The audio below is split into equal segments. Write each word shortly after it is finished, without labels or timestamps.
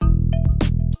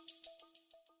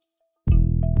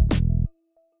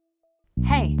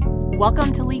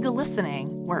Welcome to Legal Listening,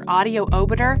 where audio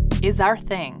obiter is our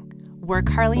thing. We're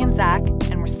Carly and Zach,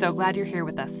 and we're so glad you're here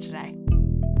with us today.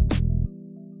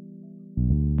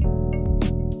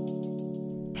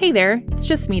 Hey there, it's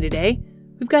just me today.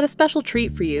 We've got a special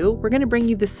treat for you. We're going to bring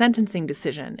you the sentencing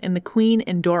decision in The Queen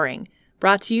and Doring,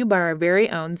 brought to you by our very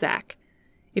own Zach.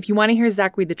 If you want to hear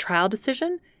Zach read the trial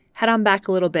decision, head on back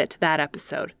a little bit to that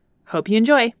episode. Hope you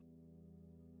enjoy.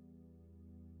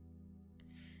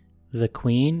 The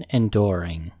Queen and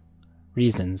Doring,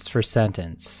 Reasons for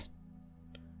Sentence.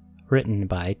 Written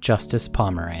by Justice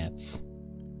Pomerantz.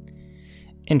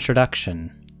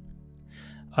 Introduction.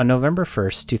 On November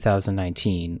 1st,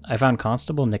 2019, I found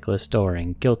Constable Nicholas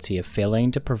Doring guilty of failing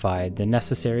to provide the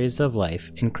necessaries of life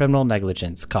in criminal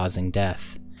negligence causing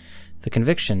death. The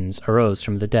convictions arose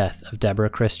from the death of Deborah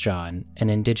Christian, an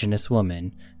Indigenous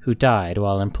woman who died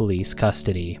while in police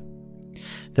custody.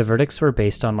 The verdicts were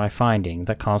based on my finding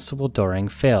that Constable Doring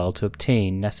failed to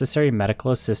obtain necessary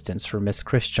medical assistance for Miss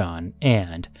Christian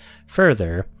and,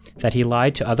 further, that he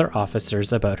lied to other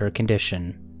officers about her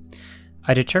condition.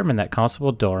 I determined that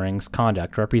Constable Doring's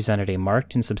conduct represented a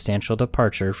marked and substantial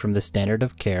departure from the standard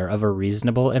of care of a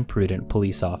reasonable and prudent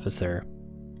police officer.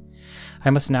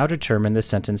 I must now determine the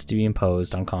sentence to be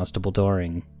imposed on Constable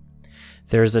Doring.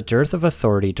 There is a dearth of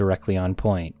authority directly on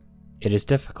point. It is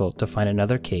difficult to find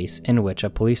another case in which a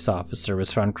police officer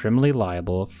was found criminally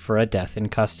liable for a death in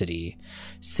custody,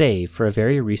 save for a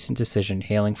very recent decision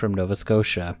hailing from Nova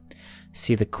Scotia.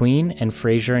 See The Queen and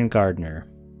Fraser and Gardner.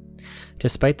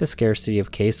 Despite the scarcity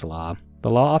of case law, the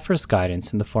law offers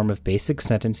guidance in the form of basic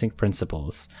sentencing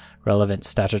principles, relevant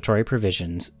statutory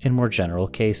provisions, and more general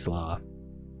case law.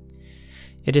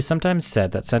 It is sometimes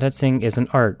said that sentencing is an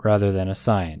art rather than a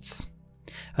science.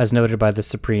 As noted by the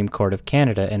Supreme Court of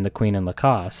Canada in The Queen and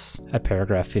Lacoste, at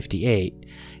paragraph 58,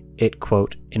 it,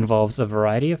 quote, involves a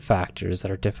variety of factors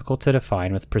that are difficult to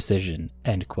define with precision,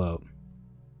 end quote.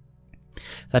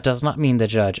 That does not mean the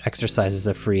judge exercises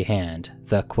a free hand.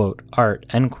 The, quote, art,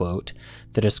 end quote,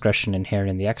 the discretion inherent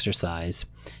in the exercise,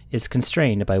 is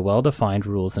constrained by well-defined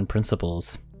rules and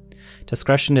principles.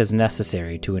 Discretion is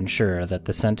necessary to ensure that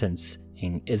the sentence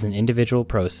is an individual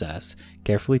process,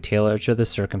 carefully tailored to the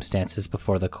circumstances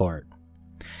before the court.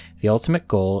 The ultimate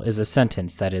goal is a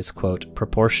sentence that is, quote,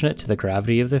 proportionate to the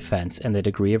gravity of the offense and the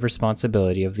degree of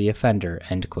responsibility of the offender,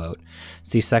 end quote.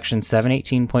 See section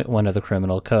 718.1 of the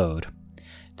Criminal Code.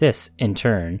 This, in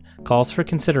turn, calls for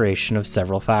consideration of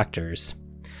several factors.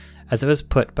 As it was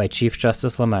put by Chief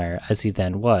Justice Lemire, as he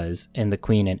then was, in The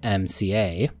Queen and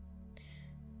MCA,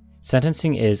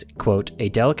 sentencing is, quote, a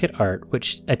delicate art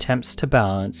which attempts to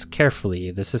balance carefully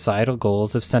the societal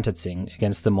goals of sentencing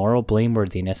against the moral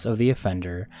blameworthiness of the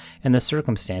offender and the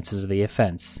circumstances of the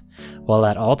offense, while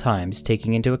at all times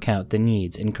taking into account the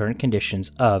needs and current conditions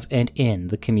of and in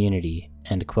the community,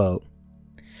 end quote.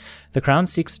 The Crown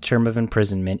seeks a term of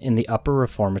imprisonment in the upper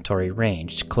reformatory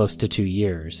range, close to 2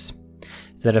 years.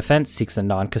 The defense seeks a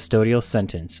non-custodial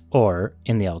sentence, or,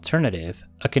 in the alternative,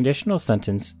 a conditional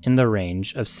sentence in the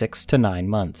range of 6 to 9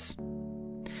 months.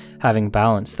 Having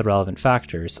balanced the relevant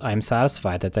factors, I am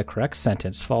satisfied that the correct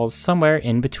sentence falls somewhere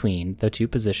in between the two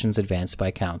positions advanced by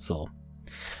counsel.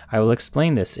 I will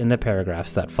explain this in the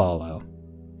paragraphs that follow.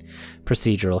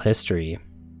 Procedural history.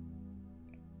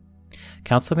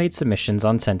 Counsel made submissions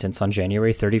on sentence on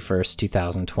January 31st,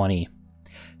 2020.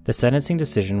 The sentencing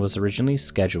decision was originally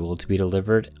scheduled to be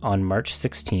delivered on March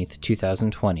 16,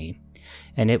 2020,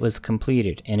 and it was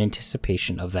completed in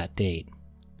anticipation of that date.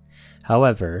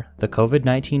 However, the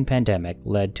COVID-19 pandemic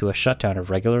led to a shutdown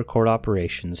of regular court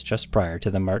operations just prior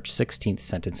to the March 16th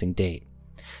sentencing date.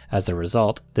 As a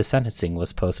result, the sentencing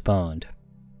was postponed.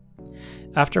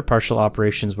 After partial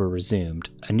operations were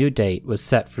resumed, a new date was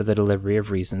set for the delivery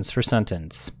of reasons for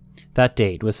sentence. That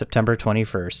date was September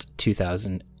 21st,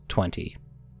 2020.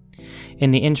 In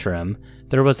the interim,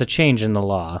 there was a change in the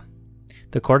law.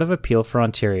 The Court of Appeal for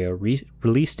Ontario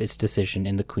released its decision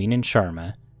in The Queen and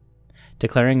Sharma,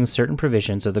 declaring certain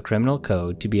provisions of the Criminal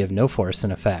Code to be of no force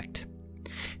and effect.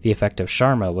 The effect of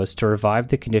Sharma was to revive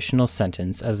the conditional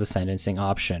sentence as a sentencing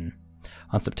option.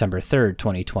 On September 3,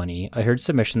 2020, I heard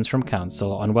submissions from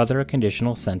counsel on whether a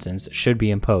conditional sentence should be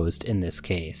imposed in this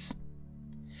case.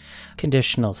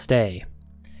 Conditional stay.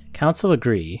 Counsel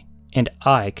agree, and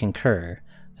I concur,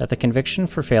 that the conviction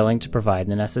for failing to provide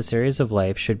the necessaries of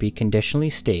life should be conditionally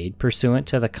stayed pursuant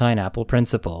to the Kine-Apple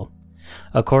principle.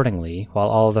 Accordingly, while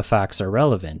all the facts are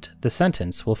relevant, the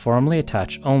sentence will formally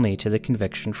attach only to the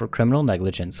conviction for criminal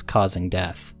negligence causing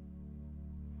death.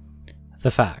 The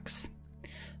facts.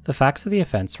 The facts of the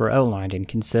offense were outlined in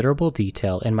considerable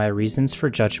detail in my reasons for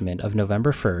judgment of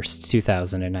November 1st,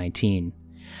 2019.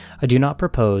 I do not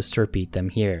propose to repeat them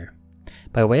here.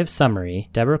 By way of summary,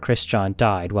 Deborah Christian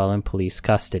died while in police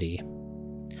custody.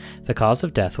 The cause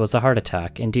of death was a heart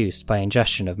attack induced by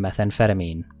ingestion of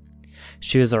methamphetamine.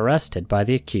 She was arrested by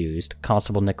the accused,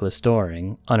 Constable Nicholas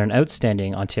Doring, on an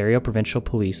outstanding Ontario Provincial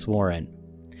Police warrant.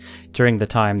 During the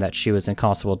time that she was in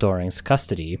Constable Doring's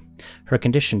custody, her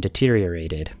condition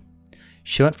deteriorated.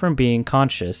 She went from being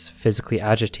conscious, physically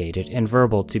agitated, and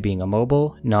verbal to being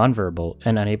immobile, nonverbal,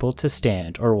 and unable to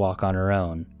stand or walk on her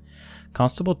own.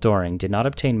 Constable Doring did not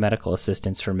obtain medical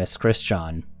assistance for Miss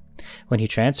Christian. When he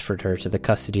transferred her to the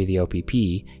custody of the OPP,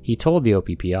 he told the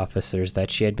OPP officers that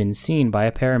she had been seen by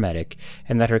a paramedic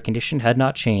and that her condition had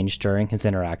not changed during his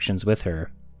interactions with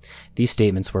her. These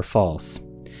statements were false.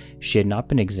 She had not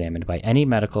been examined by any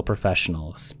medical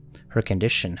professionals. Her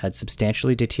condition had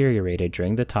substantially deteriorated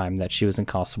during the time that she was in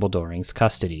Constable Doring's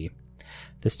custody.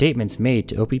 The statements made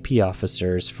to OPP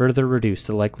officers further reduced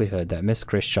the likelihood that Miss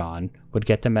Christian would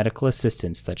get the medical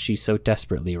assistance that she so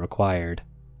desperately required.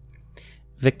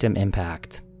 Victim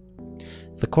impact.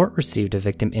 The court received a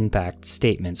victim impact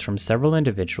statements from several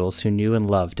individuals who knew and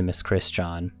loved Miss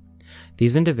Christian.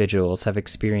 These individuals have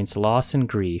experienced loss and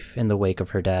grief in the wake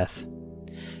of her death.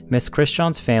 Miss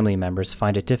Christian's family members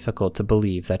find it difficult to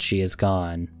believe that she is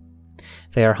gone.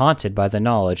 They are haunted by the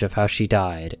knowledge of how she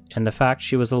died and the fact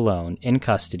she was alone, in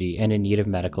custody, and in need of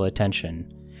medical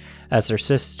attention. As her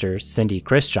sister, Cindy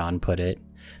Christian, put it,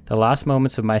 "The last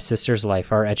moments of my sister's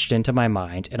life are etched into my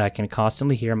mind, and I can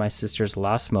constantly hear my sister's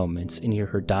last moments and hear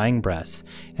her dying breaths,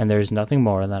 and there is nothing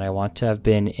more than I want to have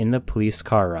been in the police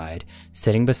car ride,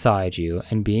 sitting beside you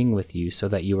and being with you so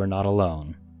that you are not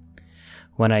alone.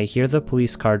 When I hear the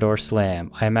police car door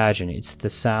slam, I imagine it's the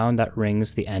sound that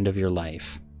rings the end of your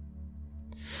life."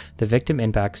 The victim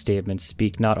impact statements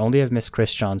speak not only of Miss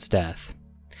Christian's death.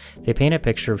 They paint a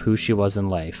picture of who she was in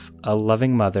life, a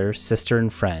loving mother, sister,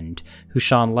 and friend, who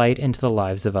shone light into the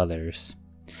lives of others.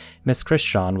 Miss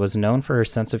Christian was known for her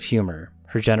sense of humor,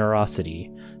 her generosity,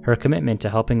 her commitment to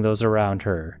helping those around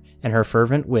her, and her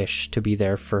fervent wish to be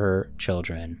there for her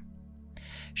children.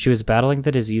 She was battling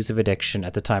the disease of addiction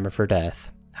at the time of her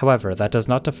death. However, that does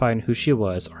not define who she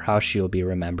was or how she will be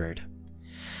remembered.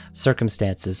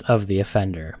 Circumstances of the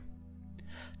offender.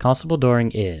 Constable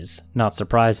Doring is, not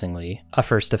surprisingly, a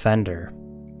first offender.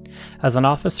 As an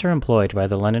officer employed by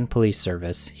the London Police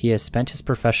Service, he has spent his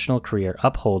professional career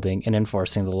upholding and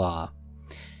enforcing the law.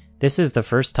 This is the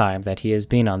first time that he has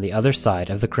been on the other side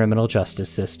of the criminal justice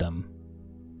system.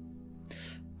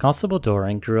 Constable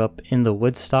Doring grew up in the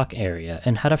Woodstock area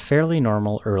and had a fairly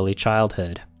normal early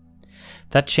childhood.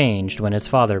 That changed when his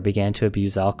father began to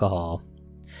abuse alcohol.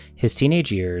 His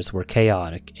teenage years were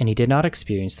chaotic, and he did not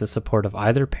experience the support of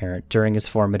either parent during his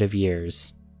formative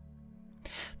years.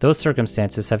 Those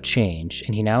circumstances have changed,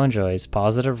 and he now enjoys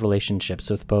positive relationships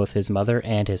with both his mother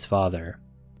and his father.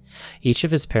 Each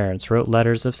of his parents wrote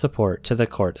letters of support to the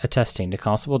court attesting to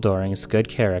Constable Doring's good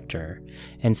character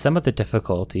and some of the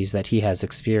difficulties that he has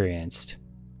experienced.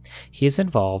 He is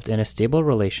involved in a stable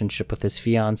relationship with his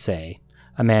fiancée,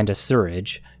 Amanda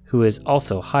Surridge, who is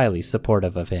also highly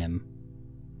supportive of him.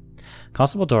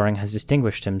 Constable Doring has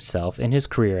distinguished himself in his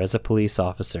career as a police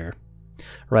officer.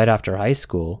 Right after high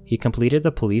school, he completed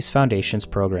the Police Foundations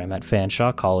program at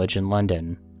Fanshawe College in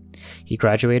London. He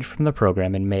graduated from the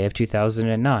program in May of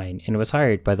 2009 and was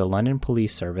hired by the London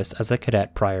Police Service as a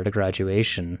cadet prior to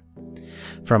graduation.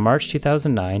 From March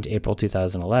 2009 to April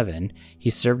 2011, he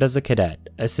served as a cadet,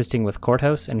 assisting with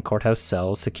courthouse and courthouse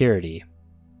cell security.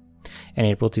 In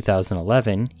April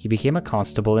 2011, he became a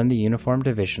constable in the Uniform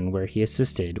Division where he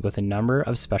assisted with a number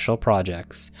of special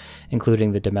projects,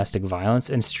 including the domestic violence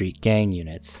and street gang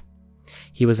units.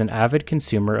 He was an avid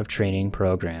consumer of training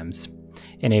programs.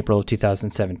 In April of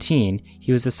 2017,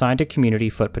 he was assigned to Community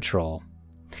Foot Patrol.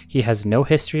 He has no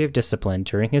history of discipline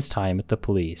during his time with the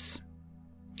police.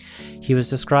 He was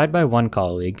described by one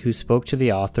colleague who spoke to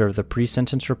the author of the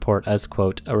pre-sentence report as,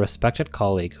 quote, a respected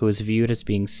colleague who is viewed as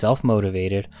being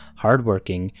self-motivated,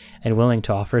 hard-working, and willing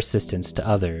to offer assistance to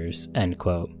others, end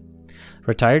quote.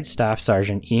 Retired Staff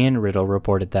Sergeant Ian Riddle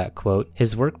reported that, quote,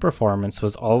 his work performance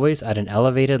was always at an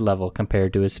elevated level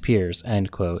compared to his peers,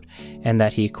 end quote, and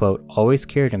that he, quote, always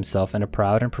carried himself in a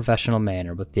proud and professional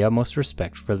manner with the utmost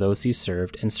respect for those he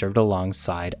served and served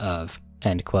alongside of,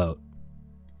 end quote.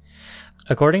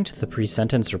 According to the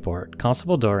pre-sentence report,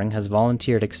 Constable Doring has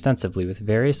volunteered extensively with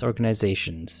various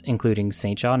organizations, including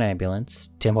St. John Ambulance,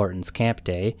 Tim Hortons Camp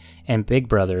Day, and Big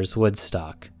Brothers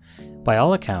Woodstock. By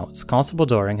all accounts, Constable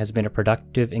Doring has been a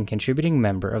productive and contributing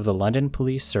member of the London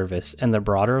Police Service and the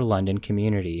broader London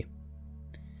community.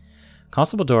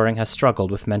 Constable Doring has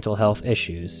struggled with mental health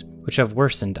issues, which have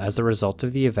worsened as a result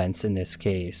of the events in this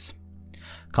case.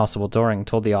 Constable Doring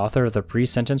told the author of the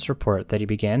pre-sentence report that he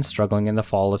began struggling in the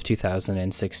fall of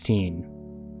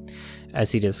 2016.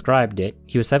 As he described it,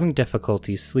 he was having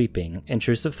difficulty sleeping,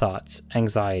 intrusive thoughts,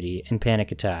 anxiety, and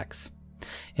panic attacks.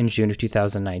 In June of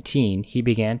 2019, he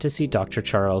began to see Dr.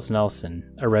 Charles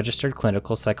Nelson, a registered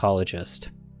clinical psychologist.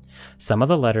 Some of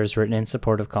the letters written in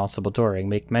support of Constable Doring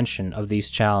make mention of these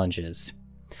challenges.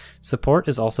 Support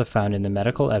is also found in the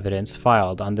medical evidence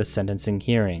filed on the sentencing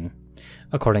hearing.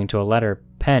 According to a letter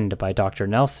penned by Dr.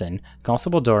 Nelson,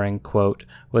 Constable Doring, quote,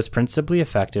 was principally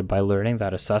affected by learning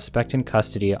that a suspect in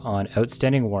custody on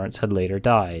outstanding warrants had later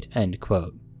died, end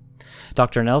quote.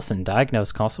 Dr. Nelson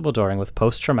diagnosed Constable Doring with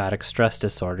post-traumatic stress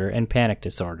disorder and panic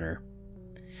disorder.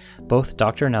 Both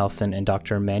Dr. Nelson and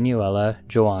Dr. Manuela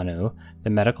Joannou, the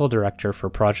medical director for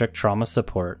Project Trauma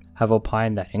Support, have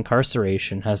opined that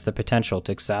incarceration has the potential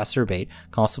to exacerbate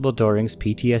Constable Doring's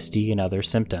PTSD and other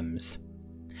symptoms.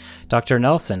 Dr.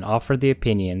 Nelson offered the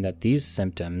opinion that these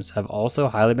symptoms have also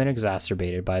highly been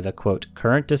exacerbated by the, quote,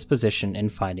 current disposition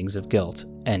and findings of guilt,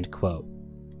 end quote.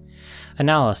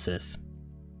 Analysis.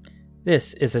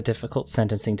 This is a difficult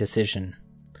sentencing decision.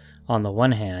 On the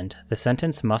one hand, the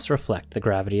sentence must reflect the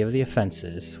gravity of the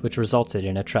offenses, which resulted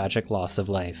in a tragic loss of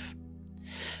life.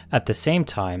 At the same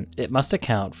time, it must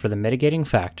account for the mitigating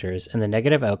factors and the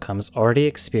negative outcomes already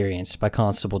experienced by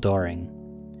Constable Doring.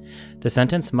 The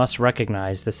sentence must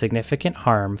recognize the significant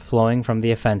harm flowing from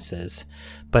the offenses,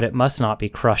 but it must not be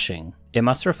crushing. It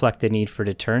must reflect the need for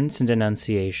deterrence and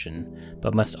denunciation,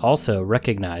 but must also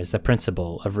recognize the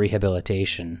principle of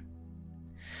rehabilitation.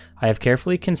 I have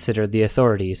carefully considered the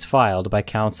authorities filed by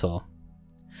counsel.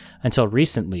 Until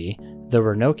recently, there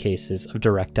were no cases of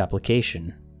direct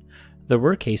application. There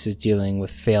were cases dealing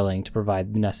with failing to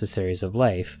provide the necessaries of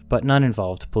life, but none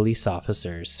involved police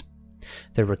officers.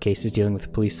 There were cases dealing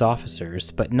with police officers,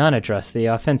 but none addressed the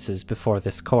offenses before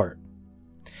this court.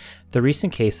 The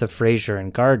recent case of Frazier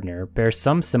and Gardner bears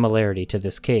some similarity to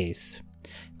this case.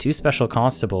 Two special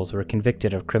constables were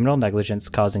convicted of criminal negligence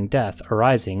causing death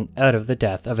arising out of the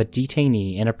death of a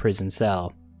detainee in a prison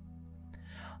cell.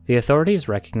 The authorities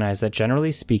recognize that,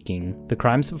 generally speaking, the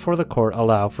crimes before the court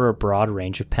allow for a broad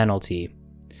range of penalty.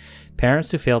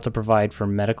 Parents who fail to provide for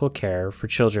medical care for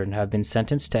children have been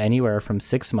sentenced to anywhere from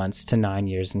 6 months to 9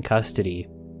 years in custody.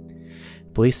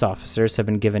 Police officers have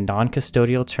been given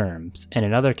non-custodial terms, and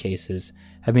in other cases,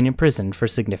 have been imprisoned for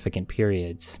significant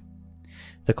periods.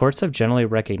 The courts have generally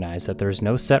recognized that there is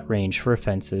no set range for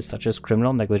offenses such as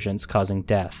criminal negligence causing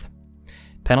death.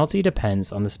 Penalty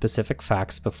depends on the specific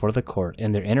facts before the court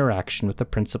and their interaction with the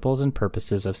principles and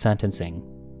purposes of sentencing.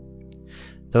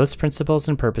 Those principles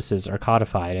and purposes are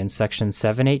codified in Section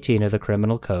 718 of the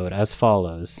Criminal Code as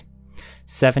follows.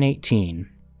 718.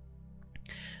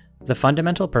 The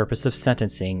fundamental purpose of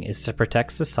sentencing is to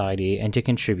protect society and to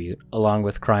contribute, along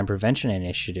with crime prevention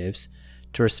initiatives,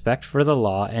 to respect for the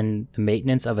law and the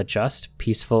maintenance of a just,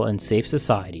 peaceful, and safe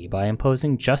society by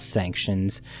imposing just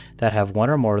sanctions that have one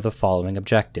or more of the following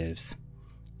objectives.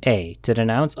 A. To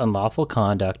denounce unlawful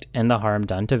conduct and the harm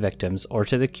done to victims or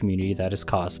to the community that is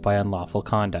caused by unlawful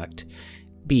conduct.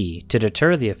 B. To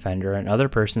deter the offender and other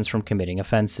persons from committing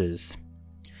offenses.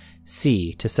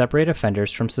 C. To separate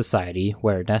offenders from society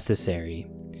where necessary.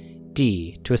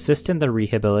 D. To assist in the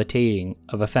rehabilitating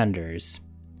of offenders.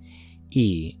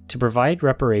 E. To provide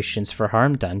reparations for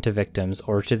harm done to victims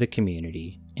or to the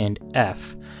community. And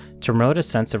F. To promote a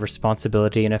sense of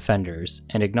responsibility in offenders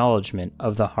and acknowledgement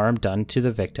of the harm done to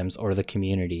the victims or the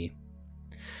community.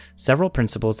 Several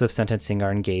principles of sentencing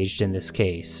are engaged in this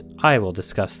case. I will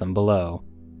discuss them below.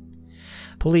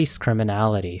 Police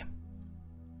criminality.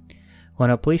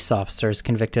 When a police officer is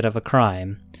convicted of a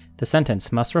crime, the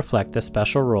sentence must reflect the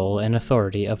special role and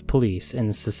authority of police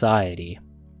in society.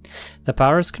 The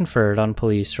powers conferred on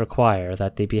police require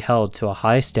that they be held to a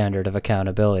high standard of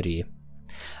accountability.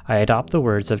 I adopt the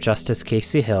words of Justice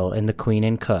Casey Hill in The Queen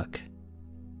and Cook.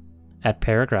 At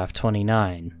paragraph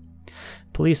 29,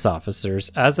 police officers,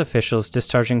 as officials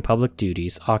discharging public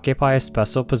duties, occupy a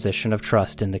special position of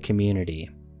trust in the community.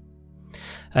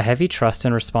 A heavy trust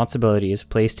and responsibility is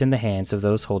placed in the hands of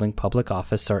those holding public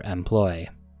office or employ.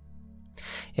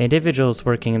 Individuals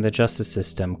working in the justice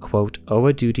system, quote, owe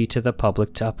a duty to the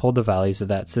public to uphold the values of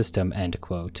that system, end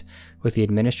quote, with the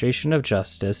administration of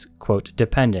justice, quote,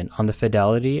 dependent on the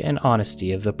fidelity and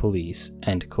honesty of the police,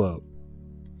 end quote.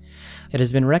 It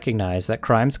has been recognized that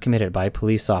crimes committed by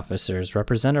police officers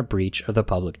represent a breach of the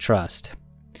public trust.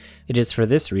 It is for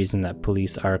this reason that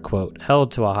police are, quote,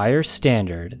 held to a higher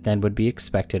standard than would be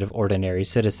expected of ordinary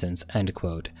citizens, end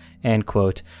quote, and,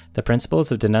 quote, the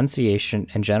principles of denunciation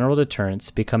and general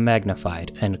deterrence become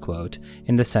magnified, end quote,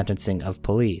 in the sentencing of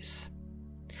police.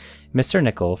 Mr.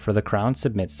 Nicol for the Crown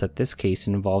submits that this case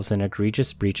involves an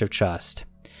egregious breach of trust.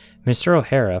 Mr.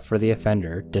 O'Hara for the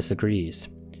offender disagrees.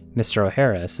 Mr.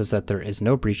 O'Hara says that there is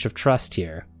no breach of trust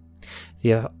here.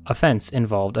 The offense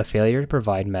involved a failure to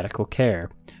provide medical care,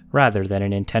 rather than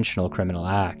an intentional criminal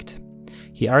act.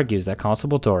 He argues that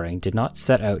Constable Doring did not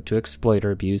set out to exploit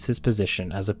or abuse his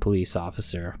position as a police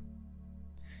officer.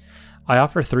 I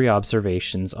offer 3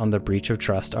 observations on the breach of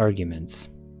trust arguments.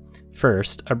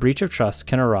 First, a breach of trust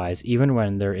can arise even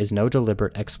when there is no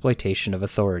deliberate exploitation of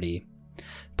authority.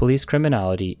 Police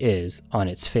criminality is, on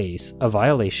its face, a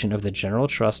violation of the general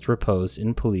trust reposed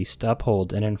in police to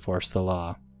uphold and enforce the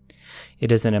law.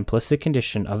 It is an implicit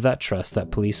condition of that trust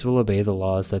that police will obey the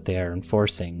laws that they are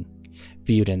enforcing.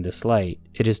 Viewed in this light,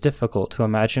 it is difficult to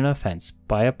imagine an offense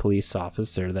by a police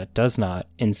officer that does not,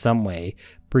 in some way,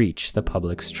 breach the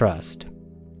public's trust.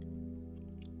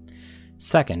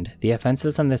 Second, the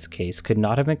offenses in this case could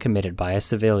not have been committed by a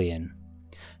civilian.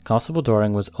 Constable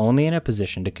Doring was only in a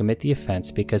position to commit the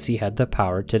offense because he had the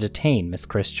power to detain Miss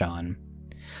Christian.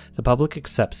 The public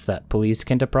accepts that police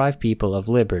can deprive people of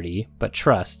liberty, but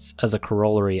trusts, as a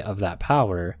corollary of that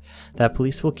power, that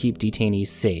police will keep detainees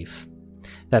safe.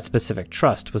 That specific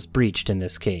trust was breached in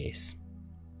this case.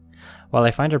 While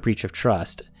I find a breach of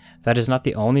trust, that is not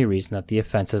the only reason that the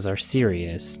offenses are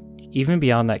serious. Even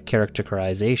beyond that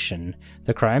characterization,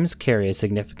 the crimes carry a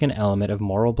significant element of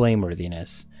moral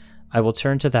blameworthiness. I will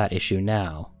turn to that issue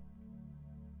now.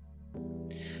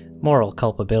 Moral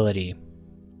culpability.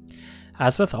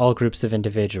 As with all groups of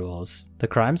individuals, the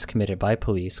crimes committed by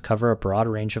police cover a broad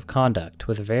range of conduct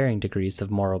with varying degrees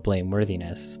of moral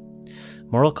blameworthiness.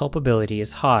 Moral culpability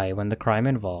is high when the crime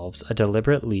involves a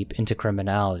deliberate leap into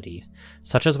criminality,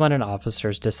 such as when an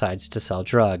officer decides to sell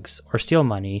drugs, or steal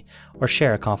money, or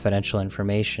share confidential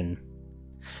information.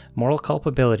 Moral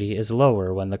culpability is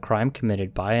lower when the crime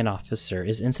committed by an officer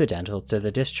is incidental to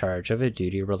the discharge of a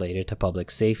duty related to public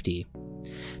safety.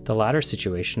 The latter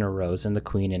situation arose in the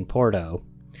Queen in Porto.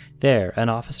 There, an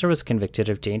officer was convicted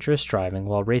of dangerous driving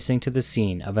while racing to the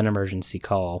scene of an emergency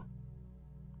call.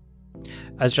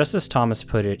 As Justice Thomas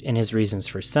put it in his reasons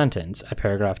for sentence at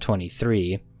paragraph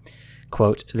 23,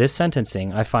 quote, "This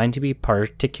sentencing I find to be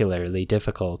particularly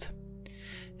difficult.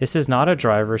 This is not a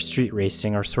driver street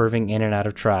racing or swerving in and out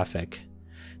of traffic.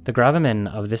 The gravamen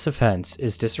of this offense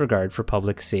is disregard for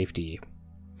public safety.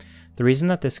 The reason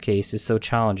that this case is so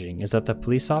challenging is that the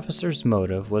police officer's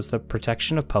motive was the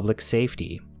protection of public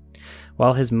safety.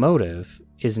 While his motive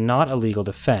is not a legal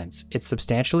defense, it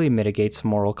substantially mitigates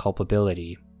moral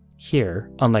culpability.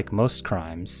 Here, unlike most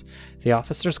crimes, the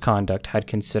officer's conduct had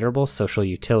considerable social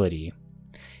utility.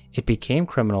 It became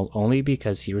criminal only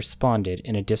because he responded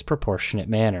in a disproportionate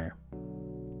manner."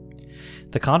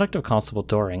 The conduct of Constable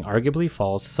Doring arguably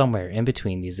falls somewhere in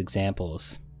between these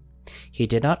examples. He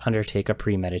did not undertake a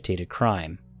premeditated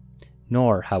crime,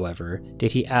 nor, however,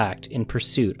 did he act in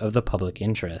pursuit of the public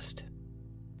interest.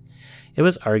 It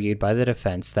was argued by the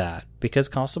defense that, because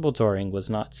Constable Doring was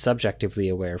not subjectively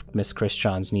aware of Miss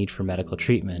Christian's need for medical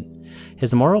treatment,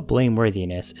 his moral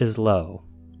blameworthiness is low.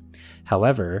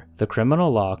 However, the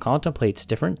criminal law contemplates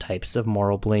different types of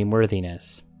moral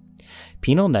blameworthiness.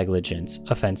 Penal negligence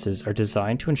offenses are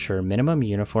designed to ensure minimum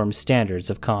uniform standards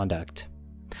of conduct.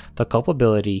 The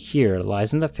culpability here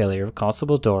lies in the failure of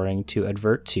Constable Doring to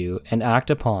advert to and act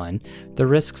upon the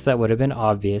risks that would have been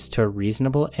obvious to a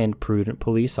reasonable and prudent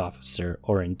police officer,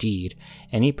 or indeed,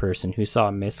 any person who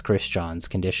saw Miss Christian's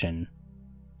condition.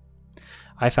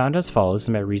 I found as follows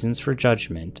in my reasons for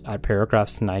judgment at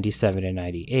paragraphs 97 and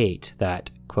 98 that,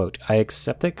 quote, "I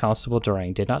accept that Constable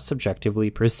Doring did not subjectively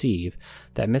perceive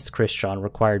that Miss Christian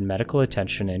required medical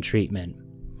attention and treatment.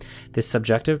 This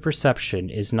subjective perception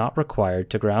is not required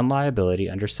to ground liability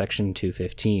under Section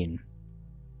 215.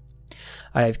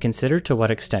 I have considered to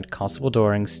what extent Constable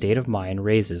Doring's state of mind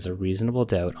raises a reasonable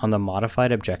doubt on the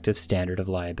modified objective standard of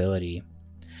liability.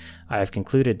 I have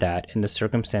concluded that, in the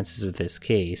circumstances of this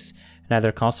case,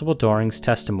 neither Constable Doring's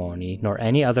testimony nor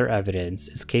any other evidence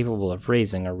is capable of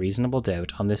raising a reasonable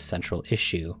doubt on this central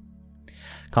issue.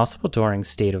 Constable Doring's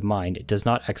state of mind does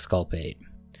not exculpate.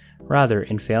 Rather,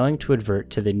 in failing to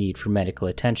advert to the need for medical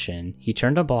attention, he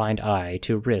turned a blind eye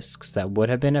to risks that would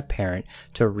have been apparent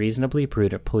to a reasonably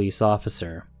prudent police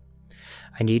officer.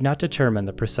 I need not determine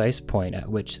the precise point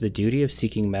at which the duty of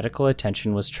seeking medical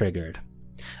attention was triggered.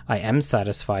 I am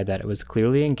satisfied that it was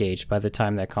clearly engaged by the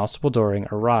time that Constable Doring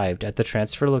arrived at the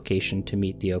transfer location to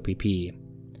meet the OPP.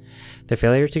 The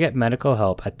failure to get medical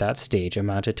help at that stage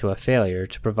amounted to a failure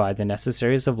to provide the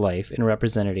necessaries of life and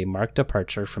represented a marked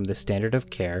departure from the standard of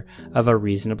care of a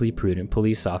reasonably prudent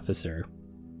police officer.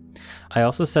 I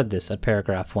also said this at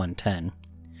paragraph 110.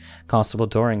 Constable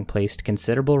Doring placed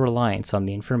considerable reliance on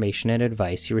the information and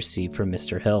advice he received from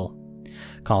Mr. Hill.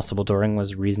 Constable Doring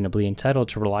was reasonably entitled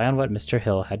to rely on what Mr.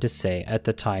 Hill had to say at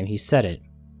the time he said it,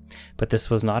 but this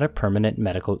was not a permanent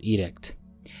medical edict.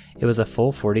 It was a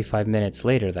full 45 minutes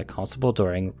later that Constable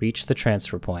Doring reached the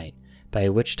transfer point, by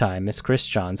which time Miss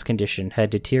Christian's condition had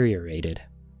deteriorated.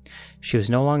 She was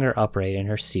no longer upright in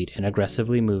her seat and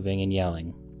aggressively moving and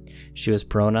yelling. She was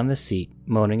prone on the seat,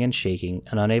 moaning and shaking,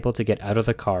 and unable to get out of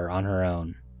the car on her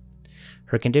own.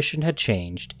 Her condition had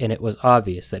changed, and it was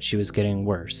obvious that she was getting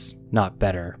worse, not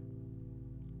better.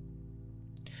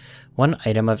 One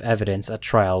item of evidence at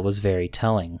trial was very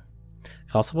telling.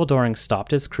 Constable Doring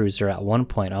stopped his cruiser at one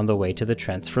point on the way to the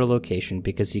transfer location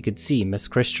because he could see Miss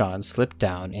Christian slip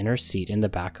down in her seat in the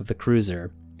back of the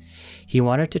cruiser. He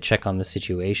wanted to check on the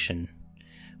situation.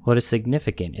 What is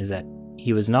significant is that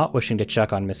he was not wishing to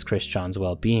check on Miss Christian's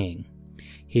well-being.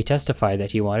 He testified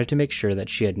that he wanted to make sure that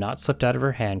she had not slipped out of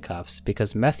her handcuffs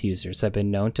because meth users have been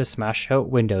known to smash out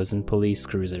windows in police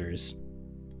cruisers.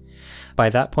 By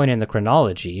that point in the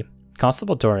chronology,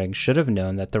 Constable Doring should have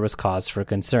known that there was cause for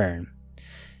concern.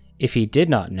 If he did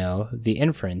not know, the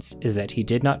inference is that he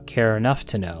did not care enough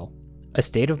to know, a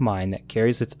state of mind that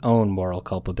carries its own moral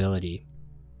culpability.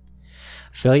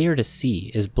 Failure to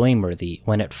see is blameworthy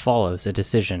when it follows a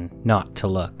decision not to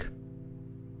look.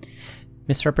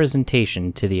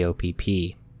 Misrepresentation to the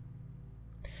OPP.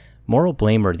 Moral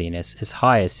blameworthiness is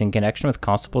highest in connection with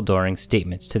Constable Doring's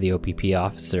statements to the OPP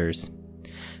officers.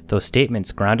 Those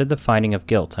statements grounded the finding of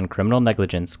guilt on criminal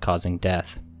negligence causing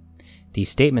death. These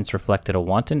statements reflected a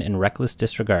wanton and reckless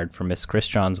disregard for Miss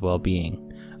Christian's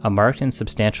well-being, a marked and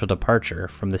substantial departure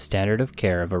from the standard of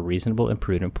care of a reasonable and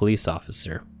prudent police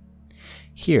officer.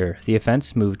 Here, the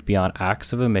offense moved beyond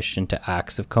acts of omission to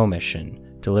acts of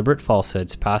commission, deliberate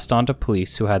falsehoods passed on to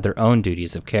police who had their own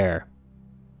duties of care.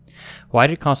 Why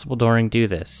did Constable Doring do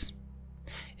this?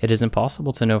 It is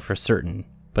impossible to know for certain,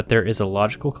 but there is a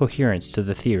logical coherence to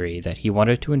the theory that he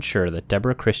wanted to ensure that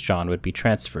Deborah Christian would be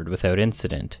transferred without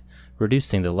incident,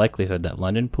 reducing the likelihood that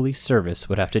London Police Service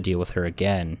would have to deal with her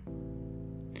again.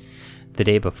 The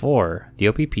day before, the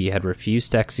OPP had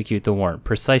refused to execute the warrant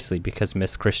precisely because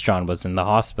Miss Christian was in the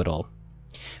hospital.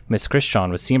 Miss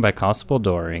Christian was seen by Constable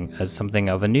Doring as something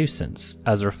of a nuisance,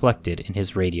 as reflected in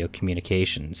his radio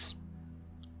communications.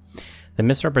 The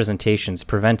misrepresentations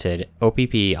prevented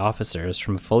OPP officers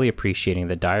from fully appreciating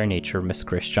the dire nature of Miss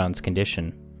Christian's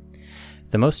condition.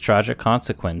 The most tragic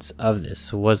consequence of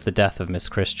this was the death of Miss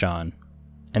Christian.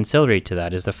 Ancillary to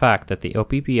that is the fact that the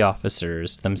OPP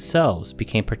officers themselves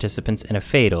became participants in a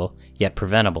fatal, yet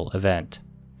preventable, event.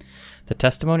 The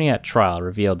testimony at trial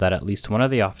revealed that at least one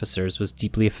of the officers was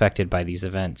deeply affected by these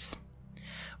events.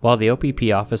 While the OPP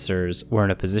officers were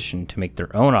in a position to make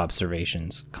their own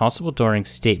observations, Constable Doring's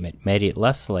statement made it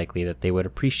less likely that they would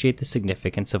appreciate the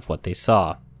significance of what they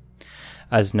saw.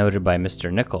 As noted by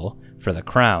Mr. Nicol, for the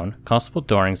Crown, Constable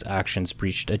Doring's actions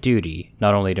breached a duty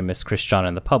not only to Miss Christian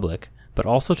and the public, but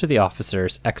also to the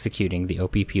officers executing the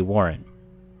OPP warrant.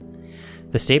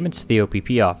 The statements to the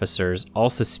OPP officers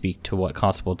also speak to what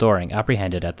Constable Doring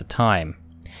apprehended at the time.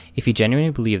 If he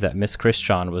genuinely believed that Miss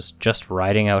Christian was just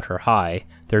riding out her high,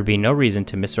 there would be no reason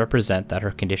to misrepresent that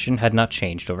her condition had not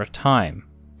changed over time.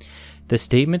 The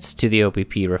statements to the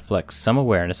OPP reflect some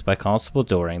awareness by Constable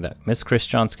Doring that Miss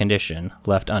Christian's condition,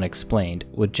 left unexplained,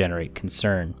 would generate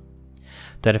concern.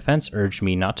 The defense urged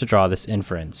me not to draw this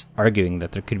inference, arguing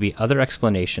that there could be other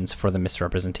explanations for the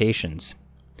misrepresentations.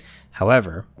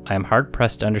 However, I am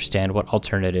hard-pressed to understand what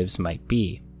alternatives might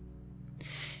be.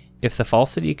 If the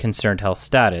falsity concerned health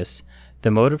status,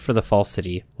 the motive for the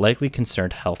falsity likely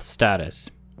concerned health status.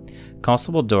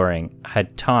 Constable Doring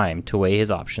had time to weigh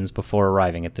his options before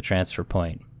arriving at the transfer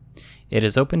point. It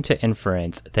is open to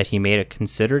inference that he made a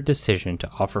considered decision to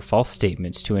offer false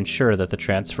statements to ensure that the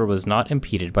transfer was not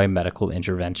impeded by medical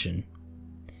intervention.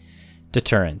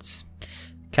 Deterrence.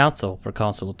 Counsel for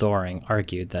Constable Doring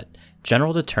argued that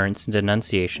general deterrence and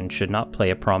denunciation should not play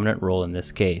a prominent role in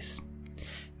this case.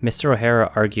 Mr.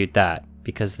 O'Hara argued that,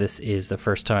 because this is the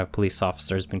first time a police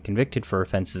officer has been convicted for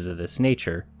offenses of this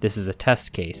nature, this is a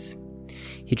test case.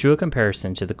 He drew a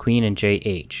comparison to the Queen and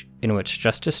J.H., in which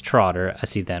Justice Trotter,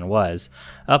 as he then was,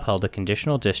 upheld a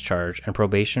conditional discharge and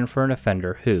probation for an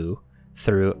offender who,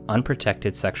 through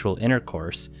unprotected sexual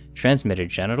intercourse, transmitted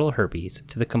genital herpes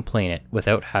to the complainant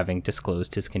without having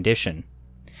disclosed his condition.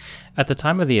 At the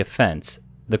time of the offense,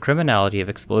 the criminality of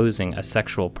exposing a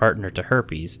sexual partner to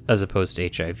herpes, as opposed to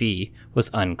HIV,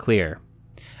 was unclear.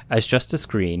 As Justice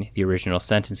Green, the original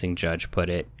sentencing judge, put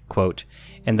it, quote,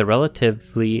 "In the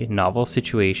relatively novel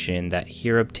situation that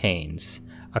here obtains,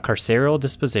 a carceral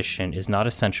disposition is not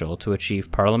essential to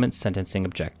achieve Parliament's sentencing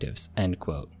objectives," end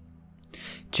quote.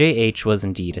 JH was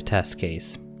indeed a test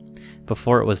case.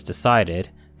 Before it was decided,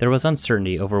 there was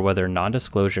uncertainty over whether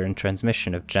non-disclosure and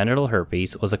transmission of genital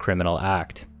herpes was a criminal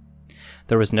act.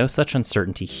 There was no such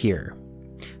uncertainty here.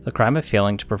 The crime of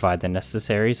failing to provide the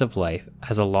necessaries of life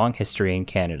has a long history in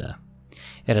Canada.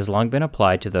 It has long been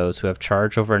applied to those who have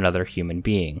charge over another human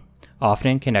being,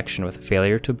 often in connection with a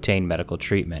failure to obtain medical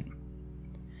treatment.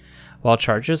 While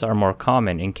charges are more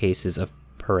common in cases of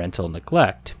parental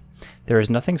neglect, there is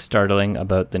nothing startling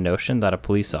about the notion that a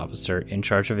police officer in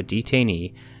charge of a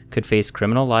detainee could face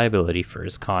criminal liability for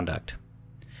his conduct.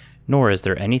 Nor is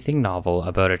there anything novel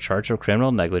about a charge of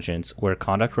criminal negligence where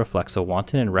conduct reflects a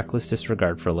wanton and reckless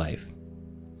disregard for life.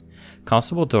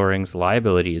 Constable Doring's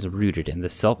liability is rooted in the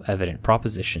self-evident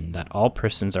proposition that all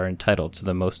persons are entitled to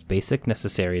the most basic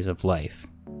necessaries of life.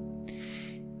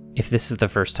 If this is the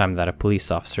first time that a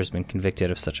police officer has been convicted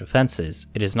of such offenses,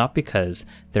 it is not because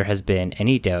there has been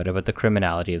any doubt about the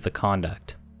criminality of the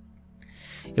conduct.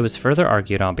 It was further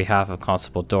argued on behalf of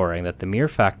Constable Doring that the mere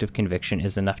fact of conviction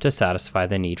is enough to satisfy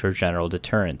the need for general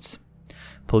deterrence.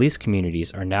 Police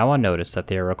communities are now on notice that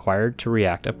they are required to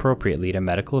react appropriately to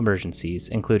medical emergencies,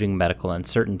 including medical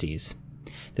uncertainties.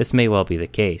 This may well be the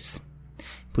case.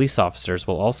 Police officers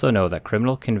will also know that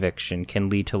criminal conviction can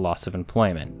lead to loss of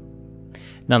employment.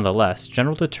 Nonetheless,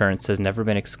 general deterrence has never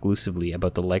been exclusively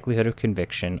about the likelihood of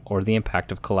conviction or the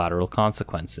impact of collateral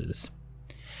consequences.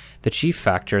 The chief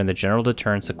factor in the general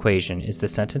deterrence equation is the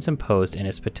sentence imposed and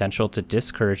its potential to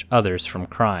discourage others from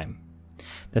crime.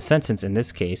 The sentence in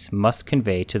this case must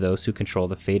convey to those who control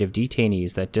the fate of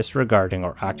detainees that disregarding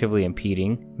or actively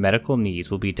impeding medical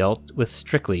needs will be dealt with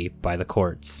strictly by the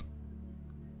courts.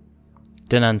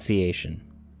 Denunciation.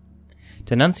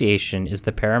 Denunciation is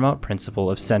the paramount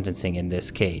principle of sentencing in this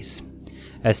case.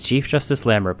 As Chief Justice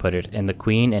Lamer put it in the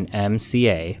Queen and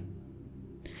MCA,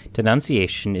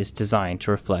 denunciation is designed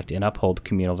to reflect and uphold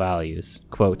communal values.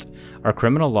 Quote, "Our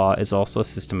criminal law is also a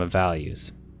system of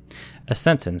values. A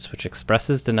sentence which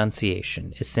expresses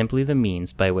denunciation is simply the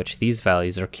means by which these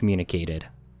values are communicated.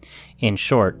 In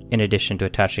short, in addition to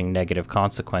attaching negative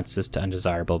consequences to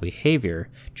undesirable behavior,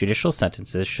 judicial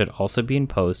sentences should also be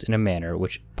imposed in a manner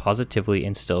which positively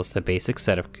instills the basic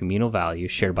set of communal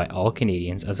values shared by all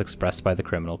Canadians as expressed by the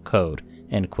Criminal Code."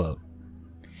 End quote.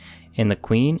 In the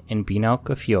Queen and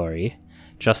Binalcofiore,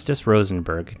 Justice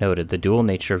Rosenberg noted the dual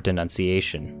nature of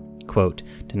denunciation. Quote,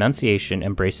 "Denunciation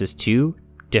embraces two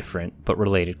different but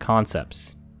related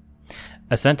concepts.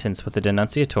 A sentence with a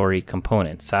denunciatory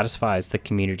component satisfies the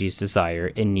community's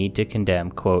desire and need to condemn,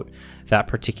 quote, that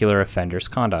particular offender's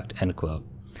conduct," end quote.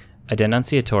 A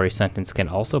denunciatory sentence can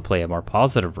also play a more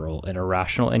positive role in a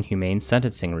rational and humane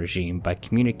sentencing regime by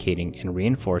communicating and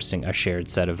reinforcing a shared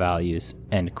set of values,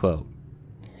 end quote.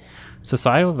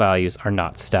 Societal values are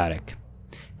not static.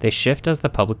 They shift as the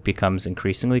public becomes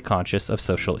increasingly conscious of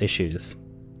social issues.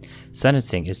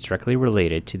 Sentencing is directly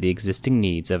related to the existing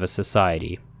needs of a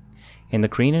society. In the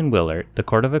Crean and Willert, the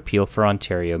Court of Appeal for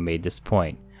Ontario made this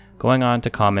point, going on to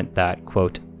comment that,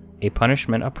 quote, "A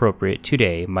punishment appropriate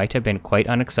today might have been quite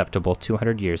unacceptable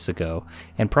 200 years ago,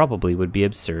 and probably would be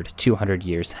absurd 200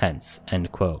 years hence,"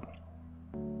 end quote.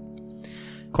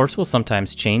 Courts will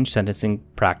sometimes change sentencing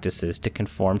practices to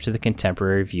conform to the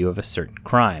contemporary view of a certain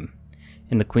crime.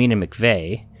 In the Queen and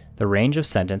McVeigh, the range of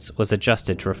sentence was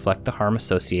adjusted to reflect the harm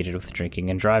associated with drinking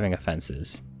and driving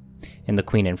offenses. In the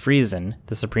Queen and Friesen,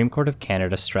 the Supreme Court of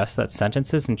Canada stressed that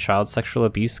sentences in child sexual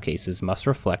abuse cases must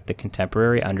reflect the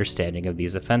contemporary understanding of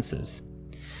these offenses.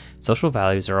 Social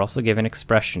values are also given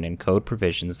expression in code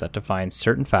provisions that define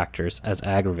certain factors as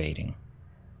aggravating.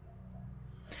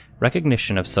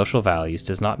 Recognition of social values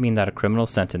does not mean that a criminal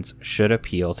sentence should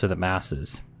appeal to the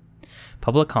masses.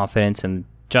 Public confidence in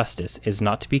justice is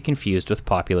not to be confused with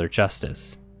popular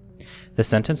justice. The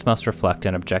sentence must reflect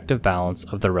an objective balance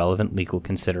of the relevant legal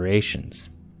considerations.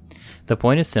 The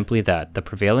point is simply that the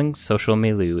prevailing social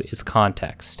milieu is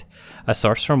context, a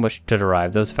source from which to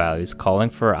derive those values calling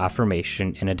for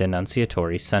affirmation in a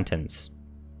denunciatory sentence.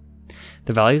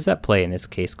 The values at play in this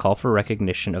case call for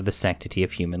recognition of the sanctity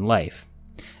of human life.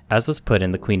 As was put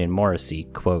in the Queen and Morrissey,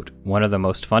 quote, "One of the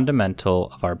most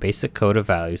fundamental of our basic code of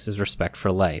values is respect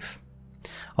for life.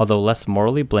 Although less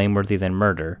morally blameworthy than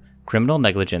murder, criminal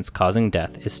negligence causing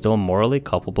death is still morally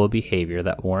culpable behavior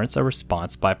that warrants a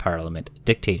response by Parliament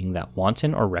dictating that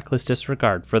wanton or reckless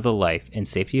disregard for the life and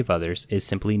safety of others is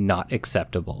simply not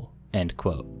acceptable." End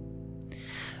quote.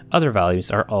 Other values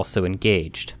are also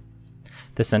engaged.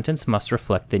 The sentence must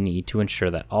reflect the need to ensure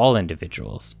that all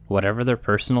individuals, whatever their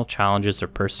personal challenges or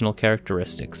personal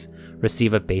characteristics,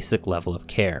 receive a basic level of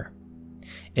care.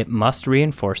 It must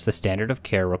reinforce the standard of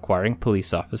care requiring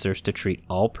police officers to treat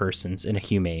all persons in a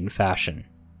humane fashion.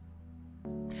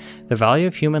 The value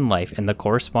of human life and the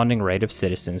corresponding right of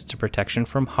citizens to protection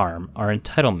from harm are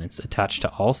entitlements attached to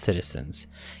all citizens,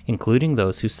 including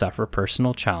those who suffer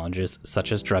personal challenges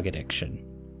such as drug addiction.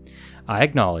 I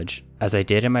acknowledge, as I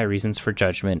did in my reasons for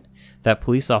judgment, that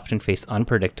police often face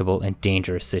unpredictable and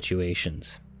dangerous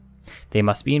situations. They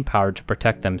must be empowered to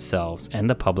protect themselves and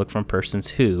the public from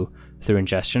persons who, through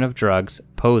ingestion of drugs,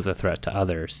 pose a threat to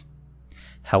others.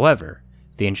 However,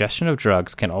 the ingestion of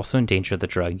drugs can also endanger the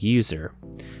drug user,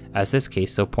 as this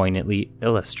case so poignantly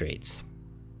illustrates.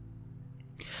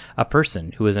 A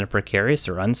person who is in a precarious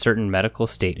or uncertain medical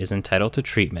state is entitled to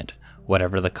treatment,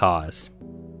 whatever the cause.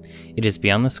 It is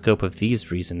beyond the scope of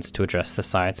these reasons to address the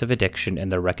science of addiction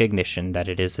and the recognition that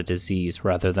it is a disease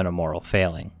rather than a moral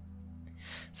failing.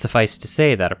 Suffice to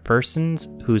say that persons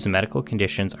whose medical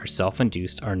conditions are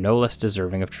self-induced are no less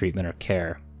deserving of treatment or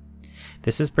care.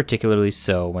 This is particularly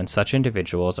so when such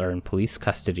individuals are in police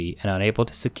custody and unable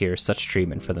to secure such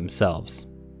treatment for themselves.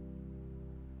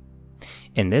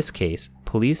 In this case,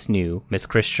 police knew Ms.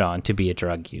 Christian to be a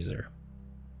drug user.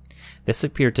 This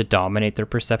appeared to dominate their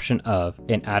perception of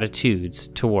and attitudes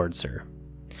towards her.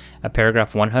 At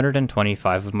paragraph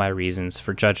 125 of my reasons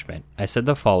for judgment, I said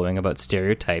the following about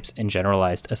stereotypes and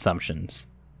generalized assumptions.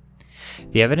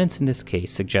 The evidence in this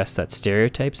case suggests that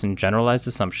stereotypes and generalized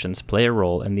assumptions play a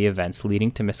role in the events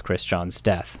leading to Miss Christian's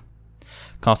death.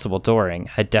 Constable Doring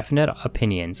had definite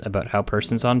opinions about how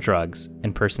persons on drugs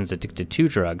and persons addicted to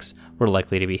drugs were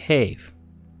likely to behave.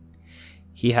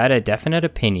 He had a definite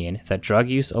opinion that drug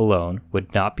use alone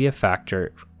would not be a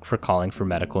factor for calling for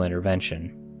medical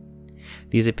intervention.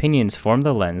 These opinions formed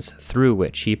the lens through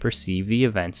which he perceived the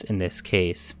events in this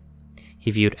case.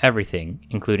 He viewed everything,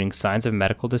 including signs of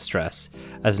medical distress,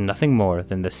 as nothing more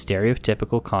than the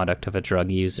stereotypical conduct of a drug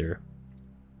user.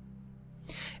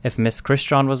 If Miss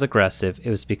Christian was aggressive, it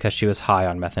was because she was high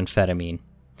on methamphetamine.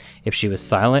 If she was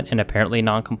silent and apparently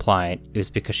non-compliant, it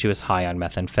was because she was high on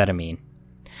methamphetamine.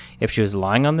 If she was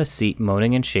lying on the seat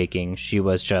moaning and shaking, she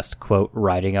was just, quote,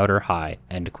 riding out her high,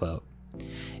 end quote.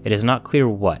 It is not clear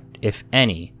what, if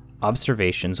any,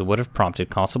 observations would have prompted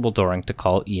Constable Doring to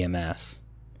call EMS.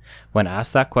 When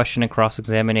asked that question in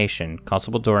cross-examination,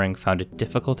 Constable Doring found it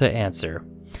difficult to answer,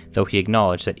 though he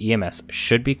acknowledged that EMS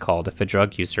should be called if a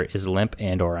drug user is limp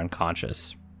and or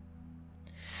unconscious.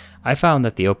 I found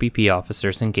that the OPP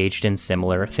officers engaged in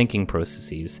similar thinking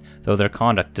processes, though their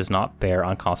conduct does not bear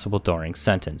on Constable Doring's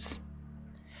sentence.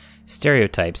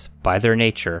 Stereotypes, by their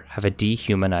nature, have a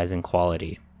dehumanizing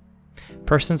quality.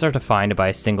 Persons are defined by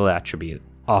a single attribute,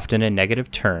 often in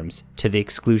negative terms, to the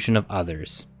exclusion of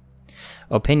others.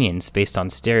 Opinions based on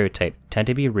stereotype tend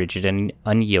to be rigid and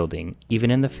unyielding,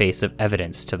 even in the face of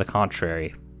evidence to the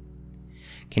contrary.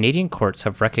 Canadian courts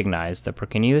have recognized the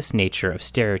precarious nature of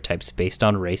stereotypes based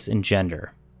on race and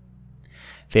gender.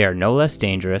 They are no less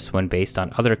dangerous when based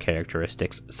on other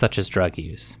characteristics, such as drug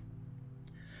use.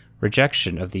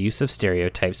 Rejection of the use of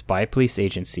stereotypes by police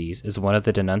agencies is one of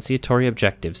the denunciatory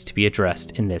objectives to be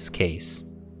addressed in this case.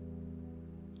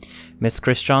 Miss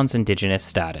Christian's Indigenous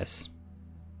status.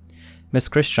 Miss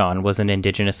Christian was an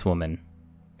Indigenous woman.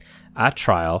 At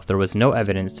trial, there was no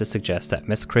evidence to suggest that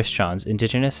Miss Christian's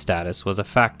Indigenous status was a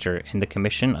factor in the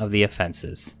commission of the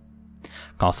offenses.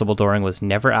 Constable Doring was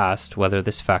never asked whether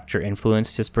this factor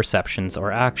influenced his perceptions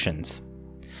or actions.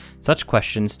 Such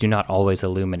questions do not always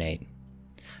illuminate.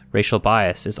 Racial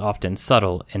bias is often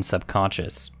subtle and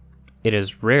subconscious. It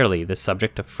is rarely the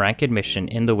subject of frank admission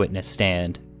in the witness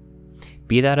stand.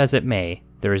 Be that as it may,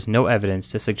 there is no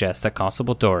evidence to suggest that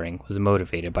Constable Doring was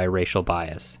motivated by racial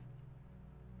bias.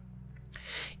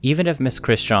 Even if Miss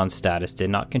Christian's status did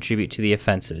not contribute to the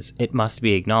offenses, it must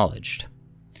be acknowledged.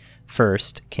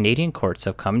 First, Canadian courts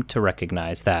have come to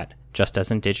recognize that, just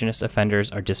as Indigenous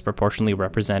offenders are disproportionately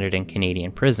represented in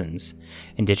Canadian prisons,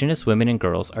 Indigenous women and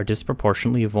girls are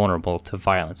disproportionately vulnerable to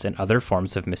violence and other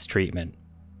forms of mistreatment.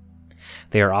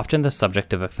 They are often the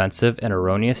subject of offensive and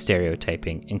erroneous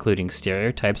stereotyping, including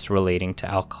stereotypes relating to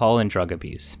alcohol and drug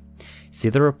abuse. See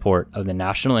the report of the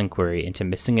National Inquiry into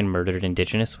Missing and Murdered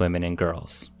Indigenous Women and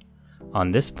Girls.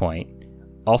 On this point,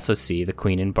 also see the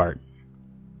Queen and Barton.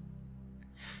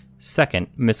 Second,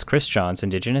 Ms. Christian's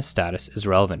Indigenous status is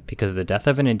relevant because the death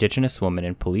of an Indigenous woman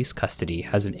in police custody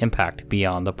has an impact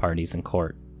beyond the parties in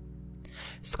court.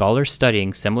 Scholars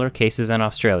studying similar cases in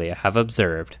Australia have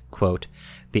observed, quote,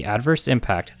 the adverse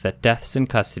impact that deaths in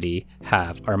custody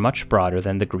have are much broader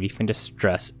than the grief and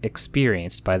distress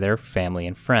experienced by their family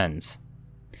and friends.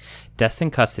 Deaths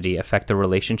in custody affect the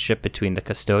relationship between the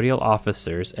custodial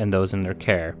officers and those in their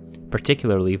care,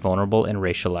 particularly vulnerable and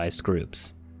racialized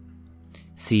groups.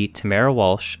 See Tamara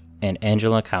Walsh and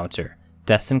Angela Counter,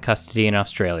 Deaths in Custody in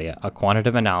Australia, a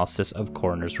quantitative analysis of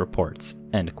coroner's reports,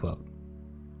 end quote.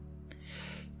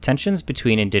 Tensions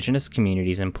between Indigenous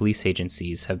communities and police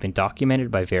agencies have been documented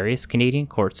by various Canadian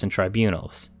courts and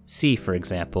tribunals. See, for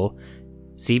example,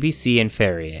 CBC and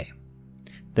Ferrier.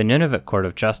 The Nunavut Court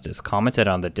of Justice commented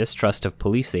on the distrust of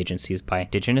police agencies by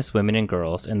Indigenous women and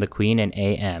girls in the Queen and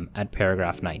AM at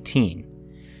paragraph 19.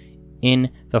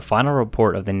 In the final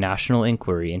report of the National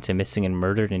Inquiry into Missing and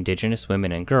Murdered Indigenous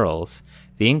Women and Girls,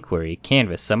 the inquiry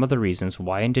canvassed some of the reasons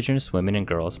why Indigenous women and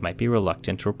girls might be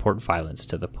reluctant to report violence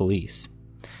to the police.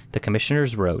 The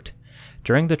commissioners wrote,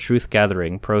 during the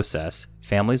truth-gathering process,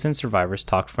 families and survivors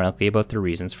talked frankly about the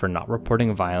reasons for not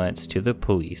reporting violence to the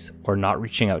police or not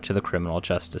reaching out to the criminal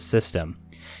justice system,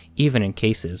 even in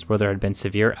cases where there had been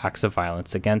severe acts of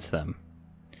violence against them.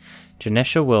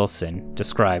 Janisha Wilson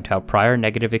described how prior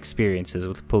negative experiences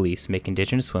with police make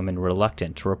Indigenous women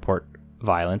reluctant to report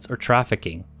violence or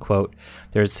trafficking. Quote,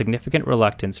 there is significant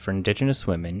reluctance for Indigenous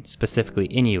women, specifically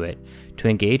Inuit, to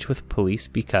engage with police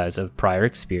because of prior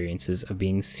experiences of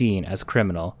being seen as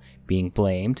criminal, being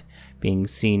blamed, being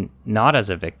seen not as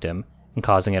a victim, and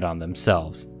causing it on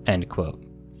themselves. End quote.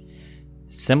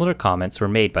 Similar comments were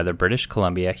made by the British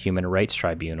Columbia Human Rights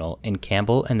Tribunal in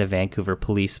Campbell and the Vancouver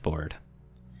Police Board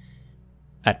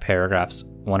at paragraphs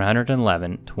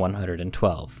 111 to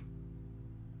 112.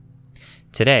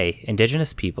 Today,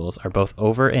 Indigenous peoples are both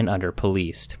over and under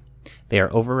policed. They are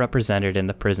overrepresented in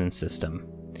the prison system.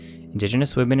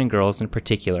 Indigenous women and girls in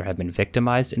particular have been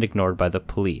victimized and ignored by the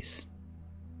police.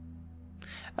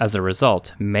 As a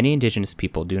result, many Indigenous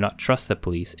people do not trust the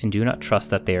police and do not trust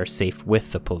that they are safe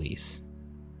with the police.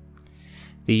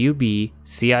 The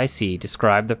UBCIC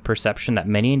described the perception that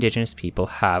many Indigenous people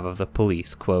have of the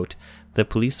police, quote, the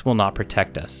police will not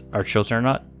protect us, our children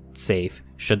are not safe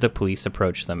should the police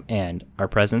approach them, and our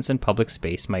presence in public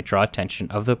space might draw attention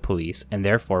of the police and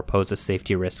therefore pose a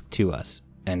safety risk to us,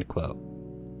 end quote.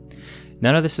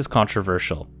 None of this is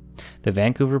controversial. The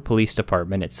Vancouver Police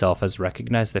Department itself has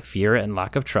recognized the fear and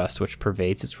lack of trust which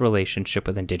pervades its relationship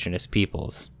with Indigenous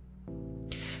peoples.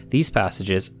 These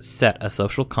passages set a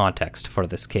social context for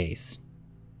this case.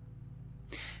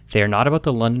 They are not about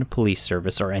the London Police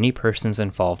Service or any persons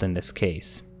involved in this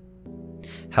case.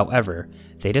 However,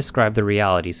 they describe the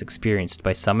realities experienced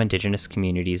by some Indigenous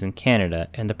communities in Canada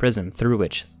and the prism through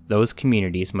which those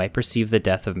communities might perceive the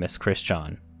death of Miss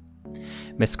Christian.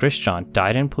 Miss Christian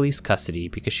died in police custody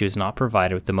because she was not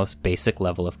provided with the most basic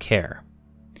level of care.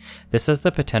 This has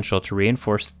the potential to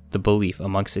reinforce the belief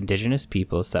amongst Indigenous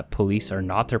peoples that police are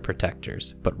not their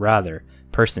protectors, but rather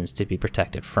persons to be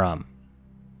protected from.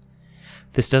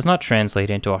 This does not translate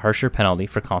into a harsher penalty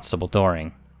for Constable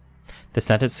Doring. The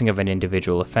sentencing of an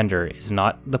individual offender is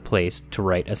not the place to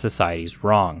right a society's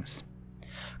wrongs.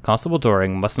 Constable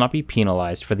Doring must not be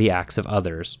penalized for the acts of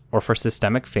others or for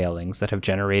systemic failings that have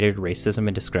generated racism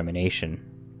and discrimination.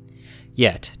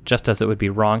 Yet, just as it would be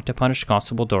wrong to punish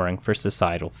Constable Doring for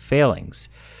societal failings,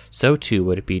 so too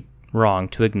would it be wrong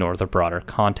to ignore the broader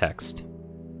context.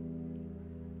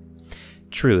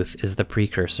 Truth is the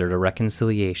precursor to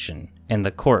reconciliation, and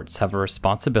the courts have a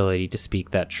responsibility to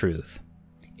speak that truth.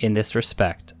 In this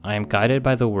respect, I am guided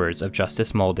by the words of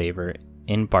Justice Moldaver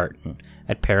in Barton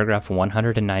at paragraph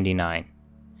 199.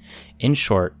 In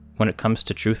short, when it comes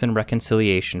to truth and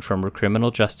reconciliation from a criminal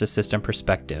justice system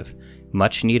perspective,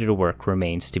 much needed work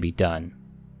remains to be done.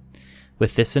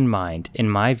 With this in mind, in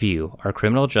my view, our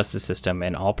criminal justice system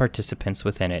and all participants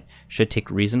within it should take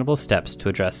reasonable steps to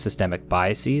address systemic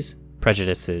biases,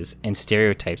 prejudices, and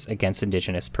stereotypes against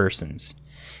Indigenous persons,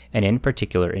 and in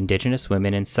particular Indigenous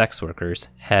women and sex workers,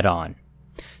 head on.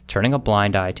 Turning a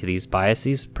blind eye to these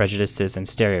biases, prejudices, and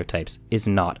stereotypes is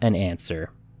not an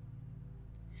answer.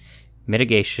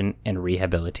 Mitigation and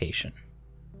rehabilitation.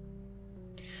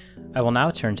 I will now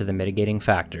turn to the mitigating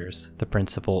factors, the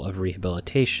principle of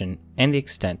rehabilitation, and the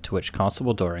extent to which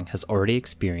Constable Doring has already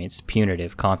experienced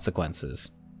punitive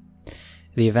consequences.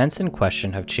 The events in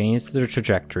question have changed the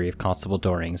trajectory of Constable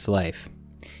Doring's life.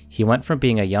 He went from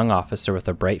being a young officer with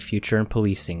a bright future in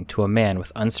policing to a man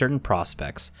with uncertain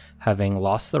prospects, having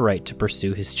lost the right to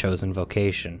pursue his chosen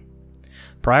vocation.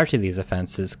 Prior to these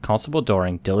offenses, Constable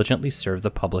Doring diligently served the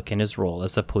public in his role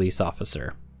as a police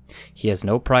officer. He has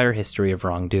no prior history of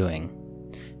wrongdoing.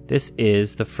 This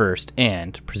is the first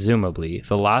and, presumably,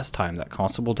 the last time that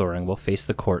Constable Doring will face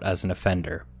the court as an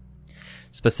offender.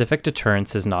 Specific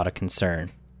deterrence is not a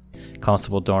concern.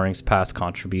 Constable Doring's past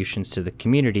contributions to the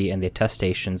community and the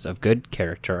attestations of good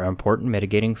character are important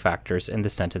mitigating factors in the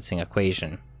sentencing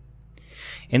equation.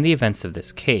 In the events of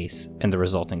this case, and the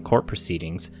resulting court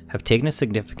proceedings, have taken a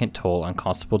significant toll on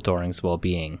Constable Doring's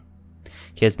well-being.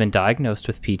 He has been diagnosed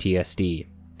with PTSD.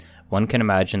 One can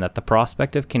imagine that the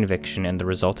prospect of conviction and the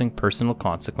resulting personal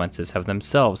consequences have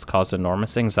themselves caused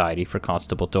enormous anxiety for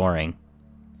Constable Doring.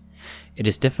 It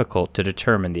is difficult to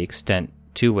determine the extent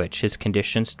to which his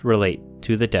conditions relate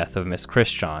to the death of Miss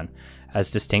Christian,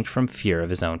 as distinct from fear of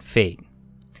his own fate.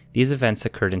 These events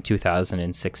occurred in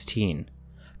 2016.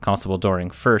 Constable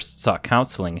Doring first sought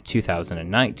counseling in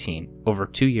 2019, over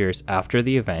 2 years after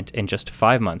the event and just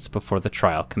 5 months before the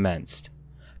trial commenced.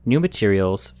 New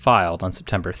materials filed on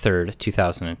September 3,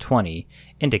 2020,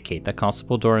 indicate that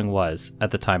Constable Doring was, at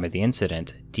the time of the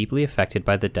incident, deeply affected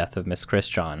by the death of Miss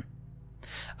Christian.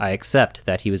 I accept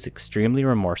that he was extremely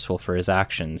remorseful for his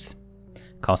actions.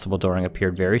 Constable Doring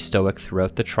appeared very stoic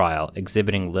throughout the trial,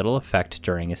 exhibiting little effect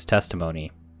during his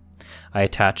testimony. I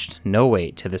attached no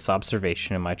weight to this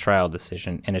observation in my trial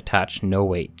decision and attach no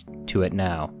weight to it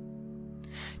now.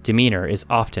 Demeanor is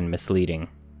often misleading.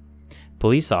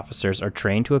 Police officers are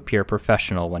trained to appear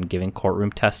professional when giving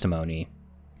courtroom testimony.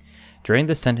 During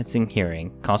the sentencing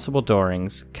hearing, Constable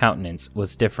Doring's countenance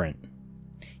was different.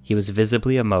 He was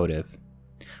visibly emotive.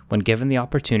 When given the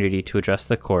opportunity to address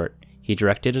the court, he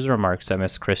directed his remarks at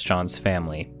Miss Christian's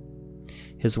family.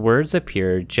 His words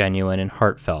appeared genuine and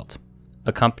heartfelt,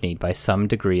 accompanied by some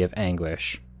degree of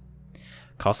anguish.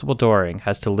 Constable Doring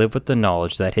has to live with the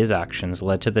knowledge that his actions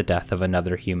led to the death of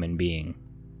another human being.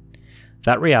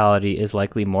 That reality is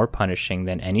likely more punishing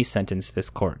than any sentence this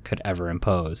court could ever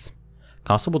impose.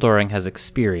 Constable Doring has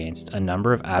experienced a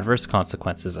number of adverse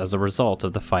consequences as a result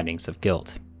of the findings of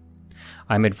guilt.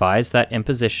 I am advised that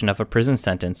imposition of a prison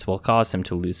sentence will cause him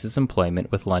to lose his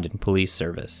employment with London Police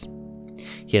Service.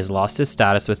 He has lost his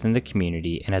status within the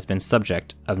community and has been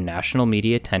subject of national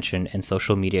media attention and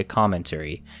social media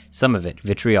commentary, some of it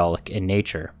vitriolic in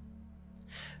nature.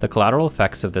 The collateral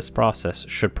effects of this process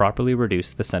should properly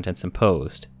reduce the sentence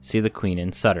imposed, see the Queen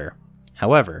and Sutter.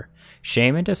 However,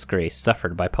 shame and disgrace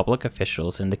suffered by public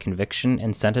officials in the conviction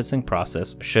and sentencing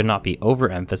process should not be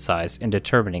overemphasized in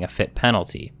determining a fit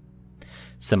penalty.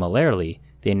 Similarly,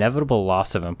 the inevitable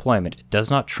loss of employment does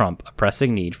not trump a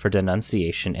pressing need for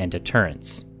denunciation and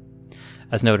deterrence.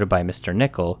 As noted by Mr.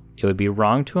 Nicol, it would be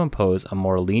wrong to impose a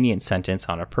more lenient sentence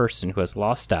on a person who has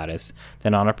lost status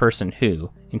than on a person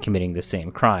who, in committing the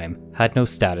same crime, had no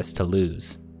status to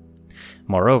lose.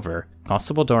 Moreover,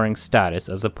 Constable Doring's status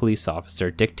as a police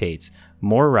officer dictates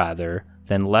more rather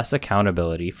than less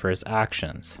accountability for his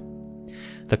actions.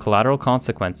 The collateral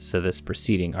consequences of this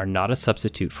proceeding are not a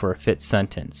substitute for a fit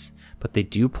sentence, but they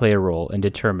do play a role in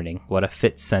determining what a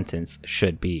fit sentence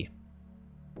should be.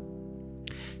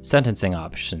 Sentencing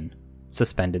option: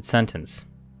 suspended sentence.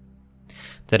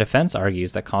 The defense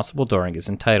argues that Constable Doring is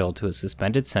entitled to a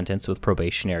suspended sentence with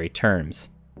probationary terms.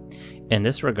 In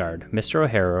this regard, Mr.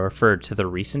 O'Hara referred to the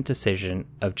recent decision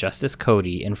of Justice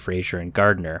Cody in Fraser and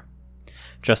Gardner.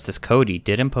 Justice Cody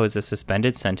did impose a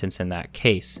suspended sentence in that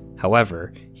case.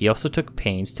 However, he also took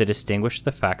pains to distinguish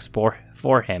the facts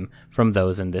for him from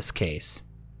those in this case.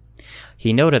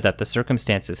 He noted that the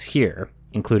circumstances here,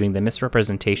 including the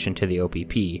misrepresentation to the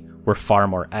OPP, were far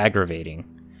more aggravating.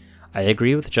 I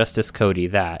agree with Justice Cody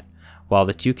that, while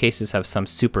the two cases have some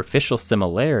superficial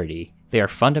similarity, they are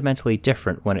fundamentally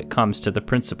different when it comes to the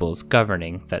principles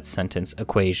governing that sentence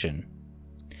equation.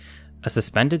 A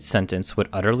suspended sentence would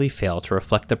utterly fail to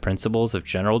reflect the principles of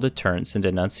general deterrence and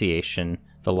denunciation,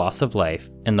 the loss of life,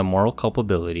 and the moral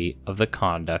culpability of the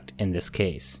conduct in this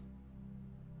case.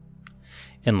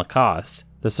 In Lacoste,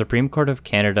 the Supreme Court of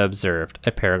Canada observed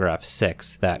at paragraph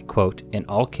 6 that, quote, in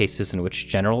all cases in which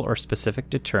general or specific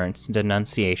deterrence and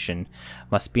denunciation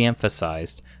must be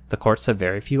emphasized, the courts have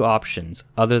very few options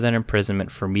other than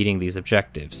imprisonment for meeting these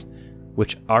objectives,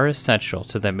 which are essential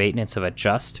to the maintenance of a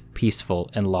just,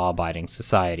 peaceful, and law-abiding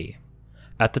society.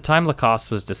 At the time Lacoste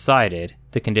was decided,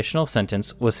 the conditional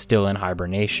sentence was still in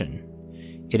hibernation.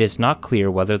 It is not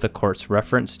clear whether the court's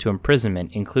reference to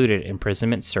imprisonment included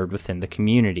imprisonment served within the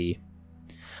community.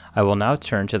 I will now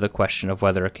turn to the question of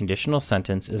whether a conditional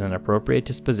sentence is an appropriate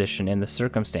disposition in the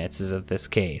circumstances of this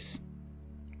case.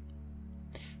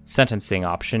 Sentencing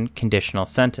option: conditional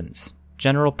sentence.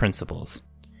 General principles.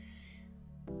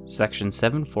 Section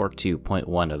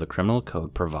 742.1 of the Criminal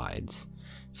Code provides,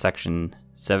 Section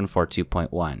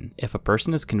 742.1, if a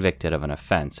person is convicted of an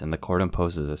offense and the court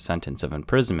imposes a sentence of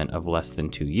imprisonment of less than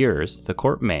 2 years, the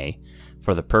court may,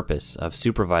 for the purpose of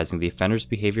supervising the offender's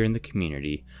behavior in the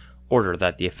community, order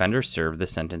that the offender serve the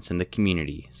sentence in the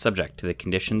community, subject to the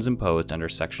conditions imposed under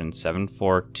Section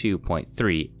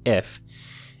 742.3 if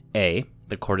a.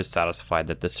 the court is satisfied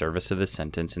that the service of the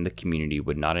sentence in the community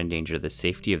would not endanger the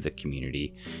safety of the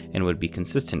community and would be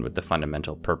consistent with the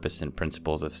fundamental purpose and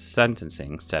principles of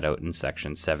sentencing set out in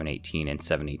Sections 718 and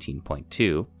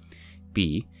 718.2.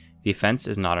 B. The offense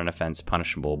is not an offense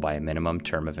punishable by a minimum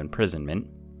term of imprisonment.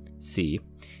 C.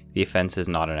 The offense is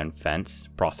not an offense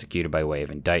prosecuted by way of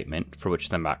indictment, for which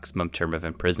the maximum term of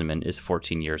imprisonment is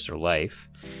 14 years or life.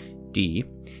 D.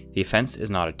 The offense is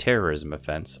not a terrorism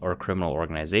offense or a criminal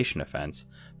organization offense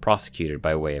prosecuted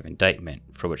by way of indictment,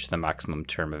 for which the maximum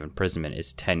term of imprisonment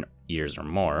is 10 years or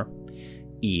more.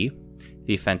 E.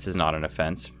 The offense is not an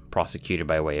offense prosecuted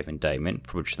by way of indictment,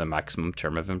 for which the maximum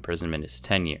term of imprisonment is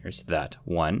 10 years, that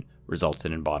 1.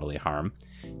 Resulted in bodily harm,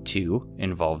 2.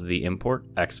 Involved the import,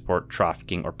 export,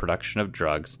 trafficking, or production of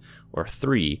drugs, or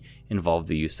 3. Involved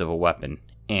the use of a weapon,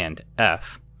 and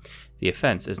F. The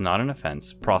offense is not an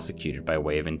offense prosecuted by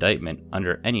way of indictment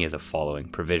under any of the following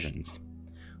provisions.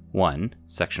 1.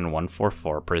 Section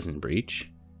 144, prison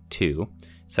breach. 2.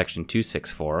 Section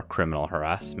 264, criminal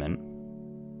harassment.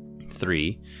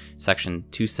 3. Section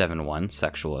 271,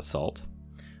 sexual assault.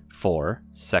 4.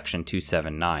 Section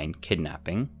 279,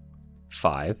 kidnapping.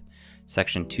 5.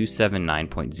 Section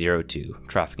 279.02,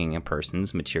 trafficking in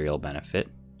persons, material benefit.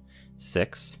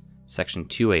 6. Section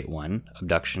 281,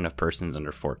 abduction of persons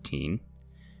under 14.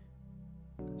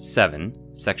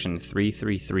 7. Section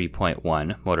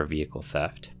 333.1, motor vehicle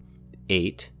theft.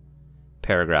 8.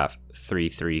 Paragraph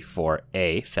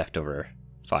 334A, theft over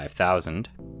 5,000.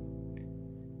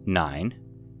 9.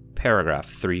 Paragraph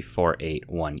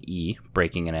 3481E,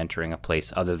 breaking and entering a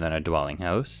place other than a dwelling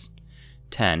house.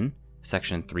 10.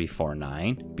 Section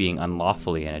 349, being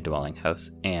unlawfully in a dwelling house.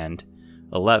 And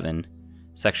 11.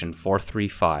 Section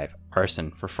 435, arson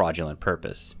for fraudulent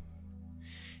purpose.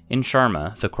 In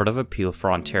Sharma, the Court of Appeal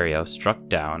for Ontario struck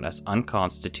down as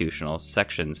unconstitutional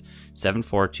Sections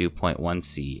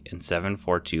 742.1c and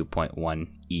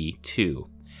 742.1e2.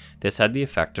 This had the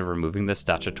effect of removing the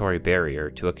statutory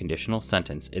barrier to a conditional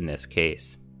sentence in this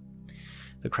case.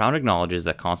 The Crown acknowledges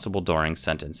that Constable Doring's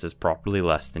sentence is properly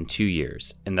less than 2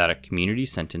 years, and that a community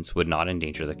sentence would not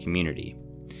endanger the community.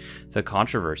 The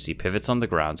controversy pivots on the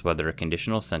grounds whether a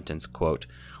conditional sentence, quote,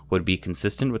 would be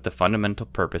consistent with the fundamental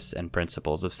purpose and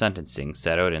principles of sentencing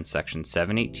set out in Sections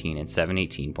 718 and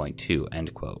 718.2,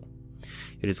 end quote.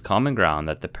 It is common ground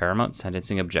that the paramount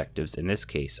sentencing objectives in this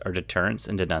case are deterrence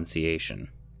and denunciation.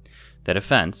 The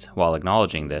defense, while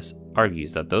acknowledging this,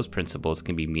 argues that those principles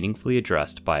can be meaningfully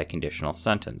addressed by a conditional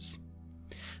sentence.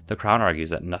 The Crown argues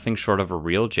that nothing short of a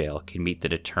real jail can meet the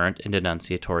deterrent and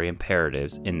denunciatory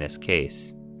imperatives in this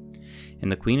case. In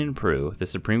the Queen and Prue, the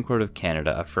Supreme Court of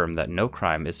Canada affirmed that no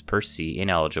crime is per se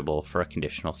ineligible for a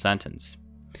conditional sentence.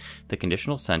 The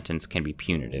conditional sentence can be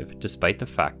punitive, despite the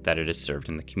fact that it is served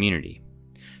in the community.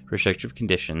 Restrictive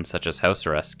conditions such as house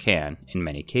arrest can, in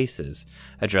many cases,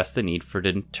 address the need for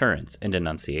deterrence and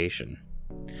denunciation.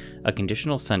 A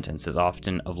conditional sentence is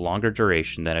often of longer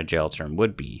duration than a jail term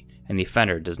would be, and the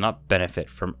offender does not benefit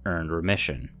from earned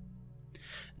remission.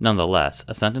 Nonetheless,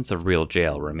 a sentence of real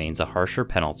jail remains a harsher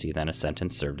penalty than a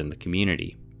sentence served in the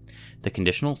community. The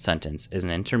conditional sentence is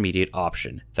an intermediate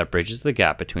option that bridges the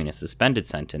gap between a suspended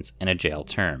sentence and a jail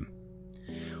term.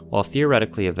 While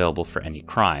theoretically available for any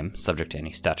crime, subject to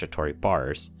any statutory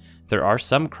bars, there are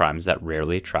some crimes that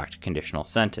rarely attract a conditional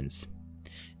sentence.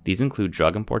 These include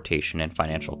drug importation and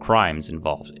financial crimes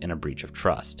involved in a breach of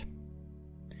trust.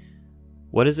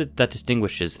 What is it that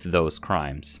distinguishes those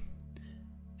crimes?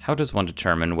 How does one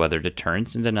determine whether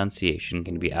deterrence and denunciation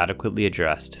can be adequately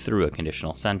addressed through a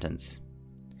conditional sentence?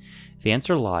 The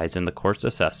answer lies in the court's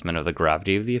assessment of the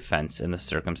gravity of the offense and the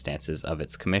circumstances of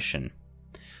its commission.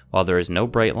 While there is no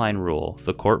bright-line rule,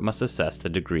 the court must assess the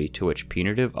degree to which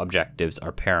punitive objectives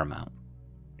are paramount.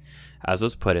 As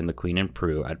was put in the Queen and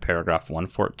Prue at paragraph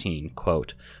 114,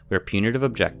 quote, where punitive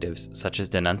objectives such as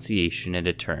denunciation and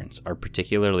deterrence are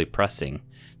particularly pressing,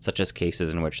 such as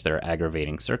cases in which there are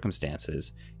aggravating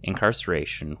circumstances,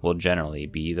 incarceration will generally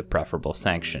be the preferable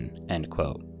sanction, end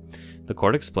quote. The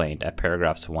court explained at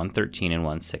paragraphs 113 and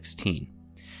 116.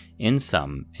 In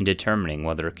sum, in determining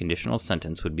whether a conditional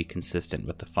sentence would be consistent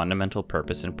with the fundamental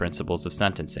purpose and principles of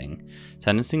sentencing,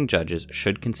 sentencing judges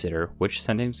should consider which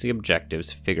sentencing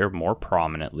objectives figure more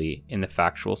prominently in the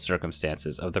factual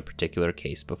circumstances of the particular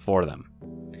case before them.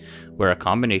 Where a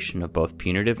combination of both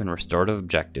punitive and restorative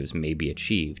objectives may be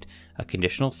achieved, a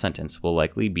conditional sentence will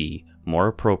likely be more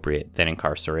appropriate than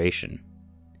incarceration.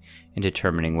 In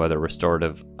determining whether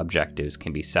restorative objectives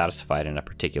can be satisfied in a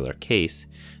particular case,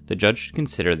 the judge should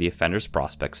consider the offender's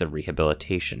prospects of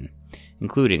rehabilitation,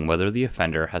 including whether the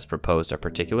offender has proposed a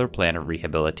particular plan of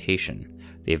rehabilitation,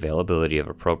 the availability of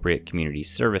appropriate community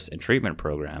service and treatment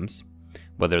programs,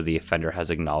 whether the offender has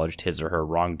acknowledged his or her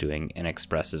wrongdoing and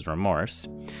expresses remorse,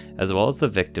 as well as the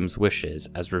victim's wishes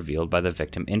as revealed by the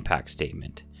victim impact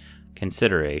statement,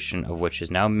 consideration of which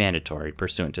is now mandatory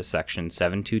pursuant to Section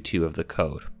 722 of the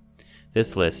Code.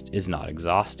 This list is not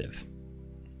exhaustive.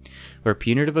 Where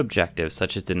punitive objectives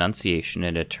such as denunciation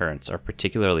and deterrence are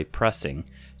particularly pressing,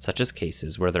 such as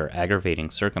cases where there are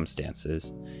aggravating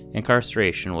circumstances,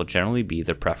 incarceration will generally be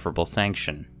the preferable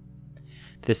sanction.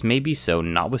 This may be so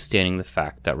notwithstanding the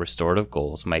fact that restorative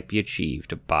goals might be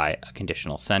achieved by a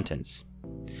conditional sentence.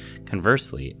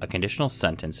 Conversely, a conditional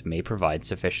sentence may provide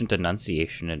sufficient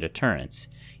denunciation and deterrence,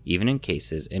 even in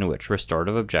cases in which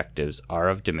restorative objectives are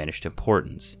of diminished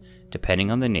importance,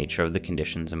 depending on the nature of the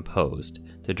conditions imposed,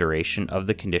 the duration of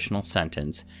the conditional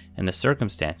sentence, and the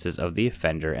circumstances of the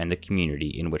offender and the community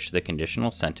in which the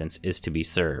conditional sentence is to be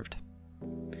served.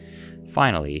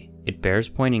 Finally, it bears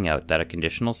pointing out that a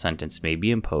conditional sentence may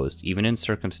be imposed even in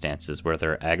circumstances where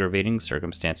there are aggravating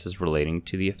circumstances relating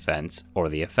to the offense or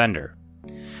the offender.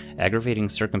 Aggravating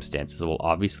circumstances will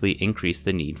obviously increase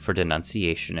the need for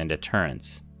denunciation and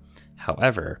deterrence.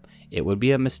 However, it would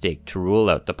be a mistake to rule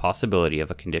out the possibility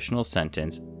of a conditional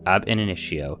sentence ab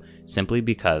initio simply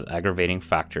because aggravating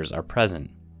factors are present.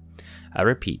 I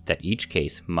repeat that each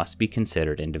case must be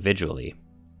considered individually.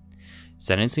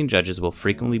 Sentencing judges will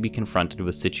frequently be confronted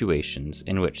with situations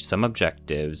in which some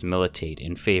objectives militate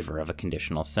in favor of a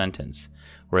conditional sentence,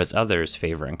 whereas others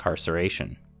favor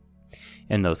incarceration.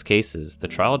 In those cases, the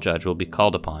trial judge will be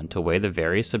called upon to weigh the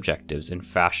various objectives in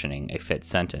fashioning a fit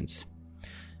sentence.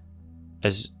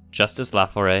 As Justice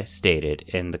Laforêt stated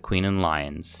in The Queen and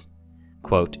Lions,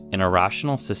 quote, "In a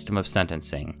rational system of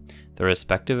sentencing, the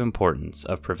respective importance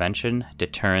of prevention,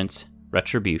 deterrence,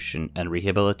 retribution, and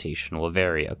rehabilitation will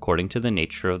vary according to the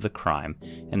nature of the crime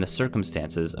and the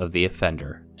circumstances of the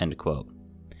offender," end quote.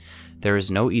 There is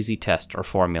no easy test or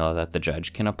formula that the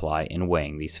judge can apply in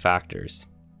weighing these factors.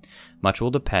 Much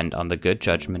will depend on the good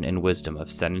judgment and wisdom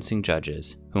of sentencing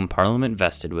judges, whom Parliament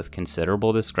vested with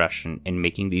considerable discretion in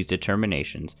making these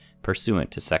determinations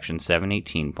pursuant to Section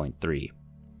 718.3.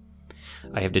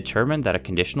 I have determined that a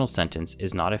conditional sentence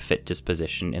is not a fit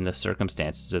disposition in the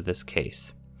circumstances of this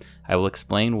case. I will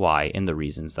explain why in the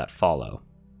reasons that follow.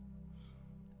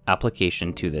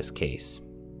 Application to this case.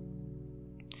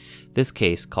 This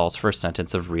case calls for a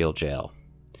sentence of real jail.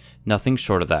 Nothing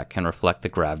short of that can reflect the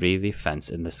gravity of the offense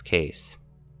in this case.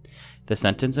 The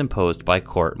sentence imposed by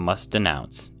court must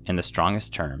denounce, in the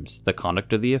strongest terms, the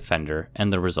conduct of the offender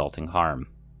and the resulting harm.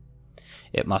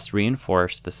 It must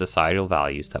reinforce the societal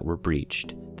values that were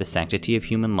breached, the sanctity of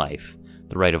human life,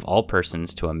 the right of all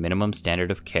persons to a minimum standard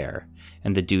of care,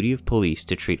 and the duty of police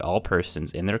to treat all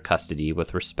persons in their custody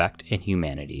with respect and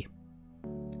humanity.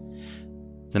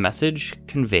 The message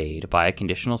conveyed by a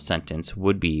conditional sentence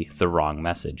would be the wrong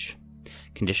message.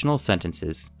 Conditional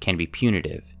sentences can be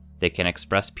punitive. They can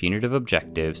express punitive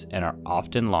objectives and are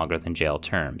often longer than jail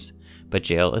terms, but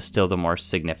jail is still the more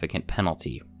significant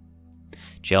penalty.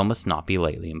 Jail must not be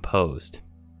lightly imposed.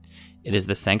 It is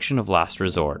the sanction of last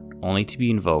resort, only to be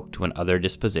invoked when other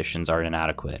dispositions are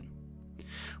inadequate.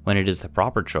 When it is the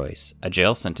proper choice, a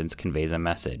jail sentence conveys a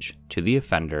message, to the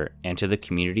offender and to the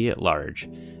community at large,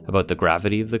 about the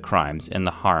gravity of the crimes and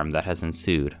the harm that has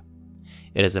ensued.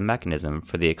 It is a mechanism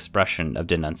for the expression of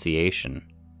denunciation.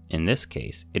 In this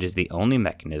case, it is the only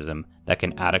mechanism that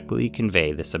can adequately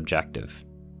convey this objective.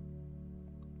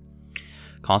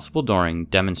 Constable Doring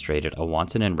demonstrated a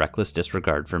wanton and reckless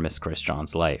disregard for Miss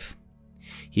Christian's life.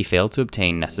 He failed to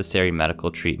obtain necessary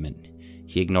medical treatment.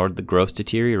 He ignored the gross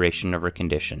deterioration of her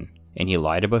condition, and he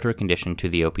lied about her condition to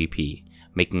the OPP,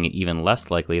 making it even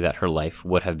less likely that her life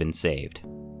would have been saved.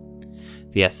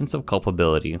 The essence of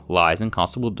culpability lies in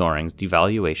Constable Doring's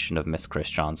devaluation of Miss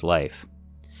Christian's life.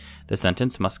 The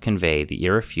sentence must convey the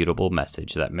irrefutable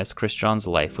message that Miss Christian's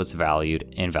life was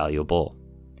valued and valuable.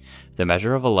 The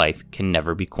measure of a life can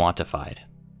never be quantified,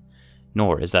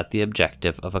 nor is that the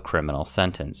objective of a criminal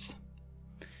sentence.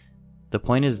 The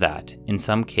point is that, in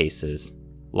some cases,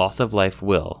 loss of life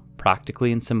will,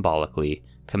 practically and symbolically,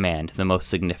 command the most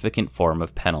significant form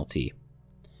of penalty.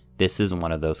 This is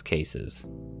one of those cases.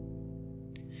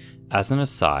 As an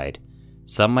aside,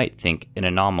 some might think it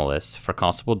anomalous for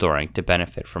Constable Doring to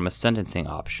benefit from a sentencing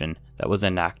option that was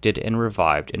enacted and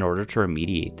revived in order to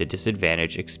remediate the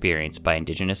disadvantage experienced by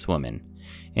Indigenous women.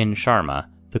 In Sharma,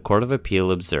 the Court of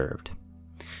Appeal observed,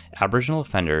 Aboriginal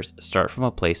offenders start from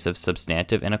a place of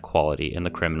substantive inequality in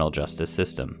the criminal justice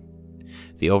system.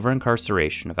 The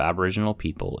over-incarceration of Aboriginal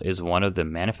people is one of the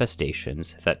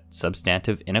manifestations of that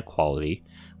substantive inequality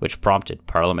which prompted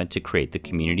Parliament to create the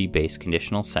community-based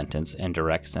conditional sentence and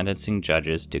direct sentencing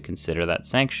judges to consider that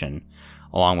sanction,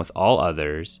 along with all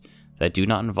others that do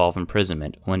not involve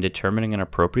imprisonment when determining an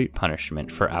appropriate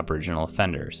punishment for Aboriginal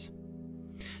offenders.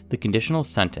 The conditional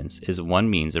sentence is one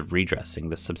means of redressing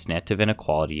the substantive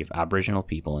inequality of Aboriginal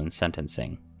people in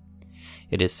sentencing.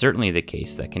 It is certainly the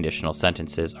case that conditional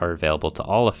sentences are available to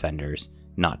all offenders,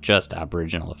 not just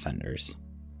Aboriginal offenders.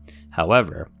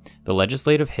 However, the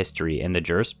legislative history and the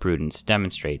jurisprudence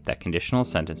demonstrate that conditional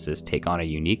sentences take on a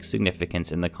unique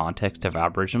significance in the context of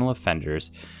Aboriginal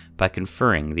offenders by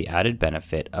conferring the added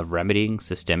benefit of remedying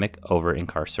systemic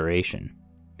over-incarceration.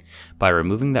 By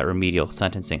removing that remedial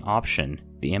sentencing option,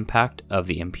 the impact of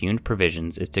the impugned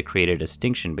provisions is to create a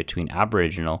distinction between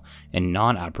Aboriginal and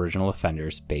non-Aboriginal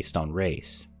offenders based on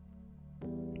race.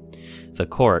 The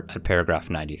court, at paragraph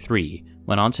 93,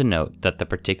 went on to note that the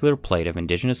particular plight of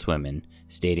Indigenous women,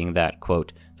 stating that,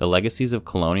 quote, the legacies of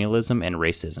colonialism and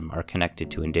racism are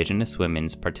connected to Indigenous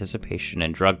women's participation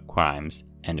in drug crimes,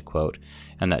 end quote,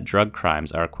 and that drug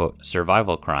crimes are, quote,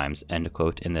 survival crimes, end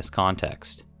quote, in this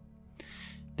context.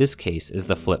 This case is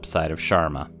the flip side of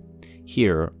Sharma.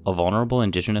 Here, a vulnerable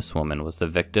Indigenous woman was the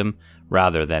victim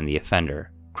rather than the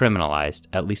offender, criminalized,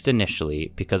 at least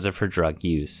initially, because of her drug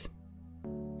use.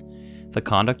 The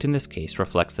conduct in this case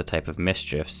reflects the type of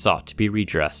mischief sought to be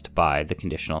redressed by the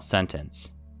conditional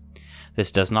sentence.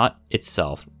 This does not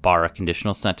itself bar a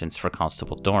conditional sentence for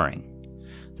Constable Doring.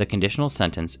 The conditional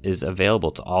sentence is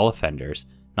available to all offenders,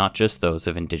 not just those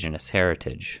of Indigenous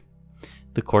heritage.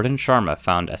 The court in Sharma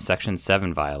found a Section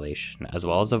 7 violation as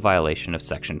well as a violation of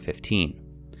Section 15.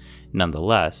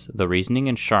 Nonetheless, the reasoning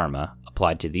in Sharma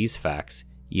applied to these facts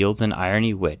yields an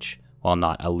irony which, while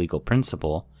not a legal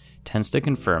principle, tends to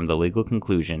confirm the legal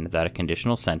conclusion that a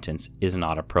conditional sentence is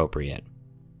not appropriate.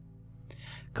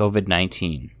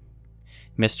 COVID-19.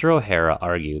 Mr. O'Hara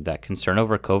argued that concern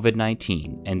over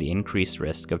COVID-19 and the increased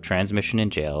risk of transmission in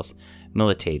jails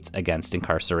militates against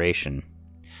incarceration.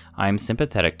 I am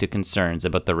sympathetic to concerns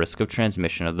about the risk of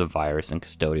transmission of the virus in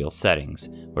custodial settings,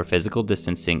 where physical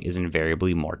distancing is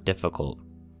invariably more difficult.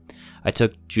 I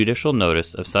took judicial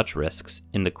notice of such risks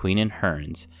in the Queen and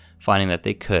Hearns, finding that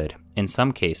they could, in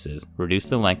some cases, reduce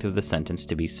the length of the sentence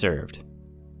to be served.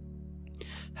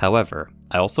 However,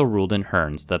 I also ruled in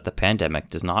Hearns that the pandemic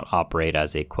does not operate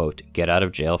as a, quote,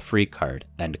 get-out-of-jail-free card,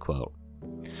 end quote.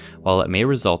 While it may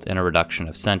result in a reduction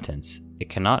of sentence, it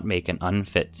cannot make an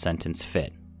unfit sentence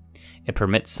fit. It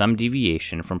permits some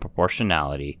deviation from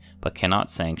proportionality, but cannot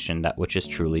sanction that which is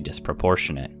truly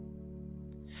disproportionate.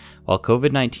 While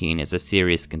COVID-19 is a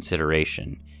serious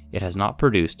consideration, it has not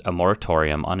produced a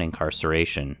moratorium on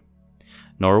incarceration.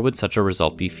 Nor would such a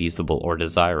result be feasible or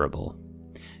desirable.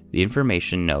 The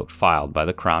information note filed by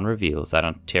the Crown reveals that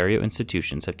Ontario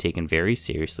institutions have taken very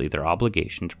seriously their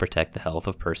obligation to protect the health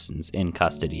of persons in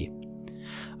custody.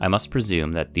 I must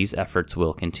presume that these efforts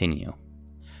will continue.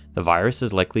 The virus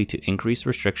is likely to increase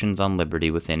restrictions on liberty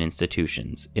within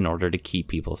institutions in order to keep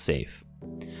people safe.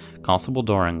 Constable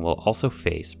Doring will also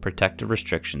face protective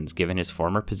restrictions given his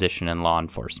former position in law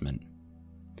enforcement.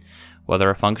 Whether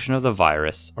a function of the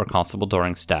virus or Constable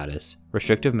Doring's status,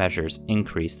 restrictive measures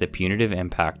increase the punitive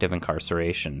impact of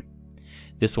incarceration.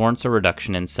 This warrants a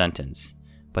reduction in sentence,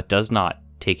 but does not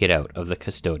take it out of the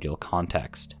custodial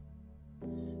context.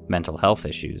 Mental health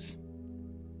issues.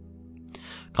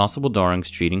 Constable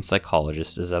Doring's treating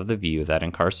psychologist is of the view that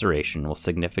incarceration will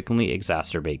significantly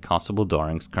exacerbate Constable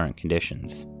Doring's current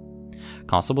conditions.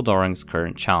 Constable Doring's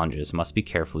current challenges must be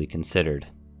carefully considered.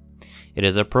 It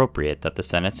is appropriate that the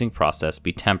sentencing process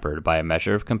be tempered by a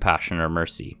measure of compassion or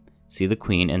mercy. See the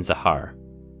Queen and Zahar.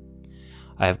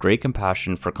 I have great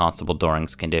compassion for Constable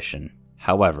Doring's condition.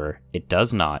 However, it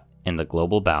does not, in the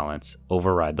global balance,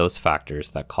 override those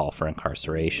factors that call for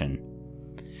incarceration.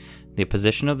 The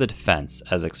position of the defense,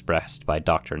 as expressed by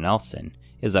Dr. Nelson,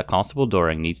 is that Constable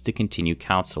Doring needs to continue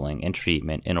counseling and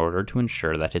treatment in order to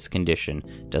ensure that his condition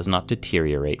does not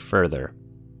deteriorate further.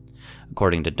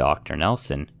 According to Dr.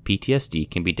 Nelson, PTSD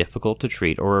can be difficult to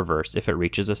treat or reverse if it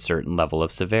reaches a certain level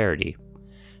of severity.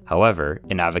 However,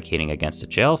 in advocating against a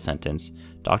jail sentence,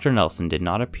 Dr. Nelson did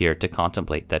not appear to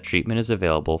contemplate that treatment is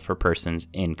available for persons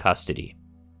in custody.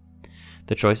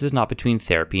 The choice is not between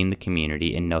therapy in the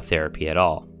community and no therapy at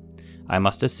all. I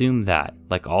must assume that,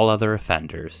 like all other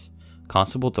offenders,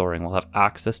 Constable Doring will have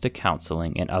access to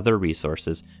counseling and other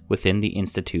resources within the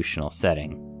institutional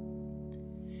setting.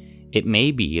 It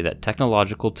may be that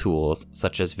technological tools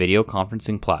such as video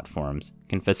conferencing platforms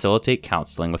can facilitate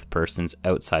counseling with persons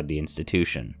outside the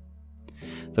institution.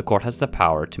 The court has the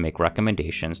power to make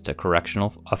recommendations to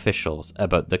correctional officials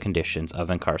about the conditions of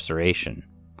incarceration.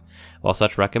 While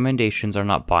such recommendations are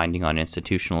not binding on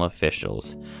institutional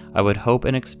officials, I would hope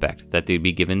and expect that they would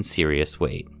be given serious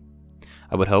weight.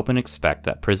 I would hope and expect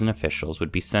that prison officials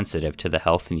would be sensitive to the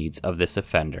health needs of this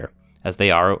offender, as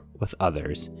they are with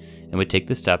others, and would take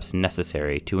the steps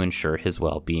necessary to ensure his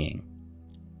well-being.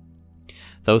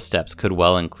 Those steps could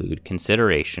well include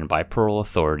consideration by parole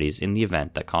authorities in the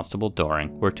event that Constable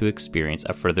Doring were to experience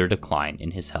a further decline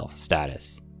in his health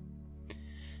status.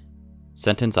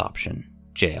 Sentence option: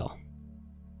 jail.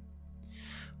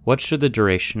 What should the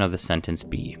duration of the sentence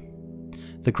be?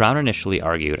 The Crown initially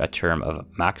argued a term of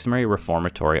maximum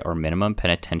reformatory or minimum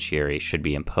penitentiary should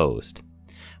be imposed.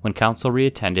 When counsel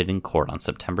reattended in court on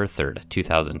September 3,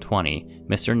 2020,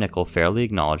 Mr. Nicol fairly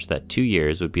acknowledged that 2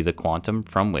 years would be the quantum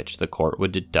from which the court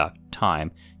would deduct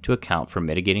time to account for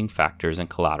mitigating factors and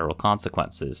collateral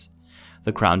consequences.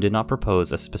 The Crown did not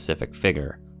propose a specific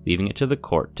figure, leaving it to the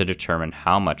court to determine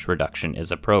how much reduction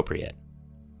is appropriate.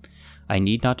 I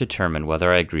need not determine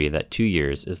whether I agree that 2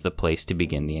 years is the place to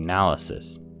begin the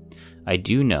analysis. I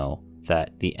do know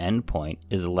that the end point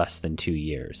is less than 2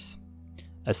 years.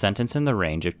 A sentence in the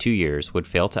range of 2 years would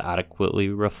fail to adequately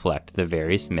reflect the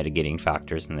various mitigating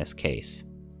factors in this case.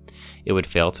 It would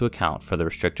fail to account for the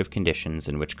restrictive conditions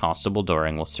in which Constable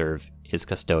Doring will serve his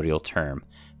custodial term,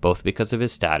 both because of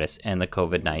his status and the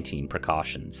COVID-19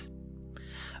 precautions.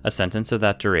 A sentence of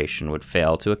that duration would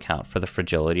fail to account for the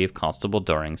fragility of Constable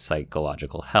Doring's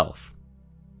psychological health.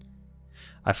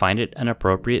 I find it an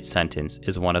appropriate sentence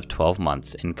is one of 12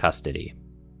 months in custody.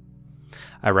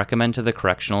 I recommend to the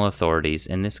correctional authorities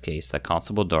in this case that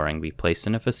Constable Doring be placed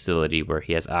in a facility where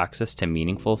he has access to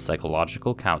meaningful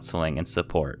psychological counseling and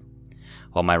support.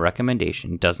 While my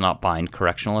recommendation does not bind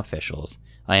correctional officials,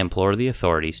 I implore the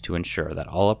authorities to ensure that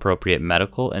all appropriate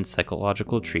medical and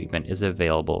psychological treatment is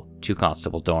available to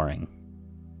Constable Doring.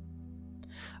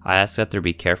 I ask that there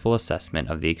be careful assessment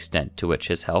of the extent to which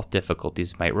his health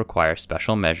difficulties might require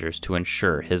special measures to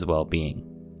ensure his well-being.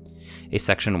 A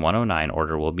Section 109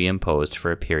 order will be imposed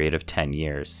for a period of 10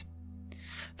 years.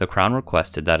 The Crown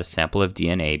requested that a sample of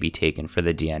DNA be taken for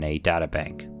the DNA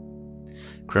databank.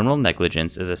 Criminal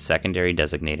negligence is a secondary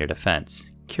designated offense.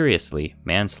 Curiously,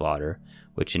 manslaughter,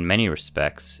 which in many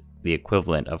respects the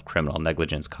equivalent of criminal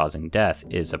negligence causing death,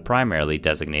 is a primarily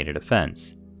designated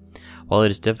offense. While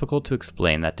it is difficult to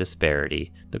explain that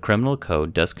disparity, the Criminal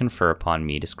Code does confer upon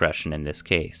me discretion in this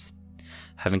case.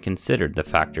 Having considered the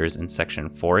factors in Section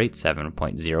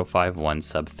 487.051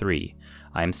 sub 3,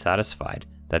 I am satisfied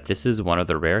that this is one of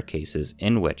the rare cases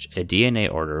in which a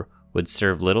DNA order would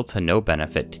serve little to no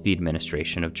benefit to the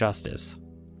administration of justice.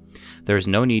 There is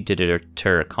no need to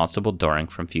deter Constable Doring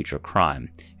from future crime,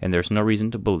 and there is no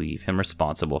reason to believe him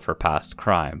responsible for past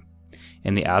crime.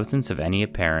 In the absence of any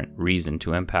apparent reason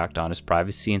to impact on his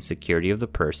privacy and security of the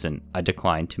person, I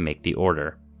decline to make the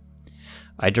order.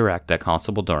 I direct that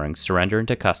Constable Doring surrender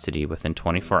into custody within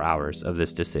 24 hours of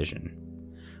this decision.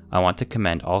 I want to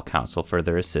commend all counsel for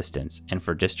their assistance and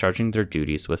for discharging their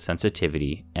duties with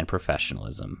sensitivity and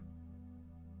professionalism.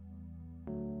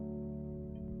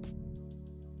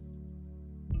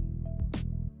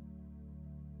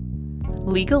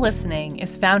 Legal Listening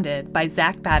is founded by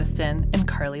Zach Battiston and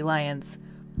Carly Lyons.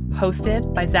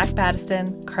 Hosted by Zach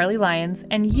Battiston, Carly Lyons,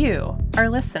 and you, our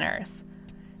listeners.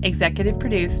 Executive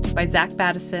produced by Zach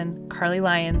Battiston, Carly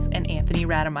Lyons, and Anthony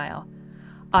Radamile.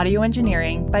 Audio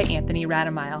engineering by Anthony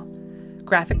Radamile.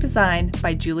 Graphic design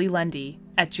by Julie Lundy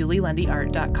at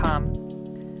julielundyart.com.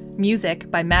 Music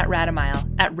by Matt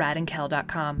Radamile at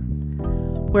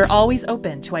radandkel.com. We're always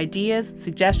open to ideas,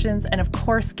 suggestions, and of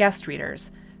course guest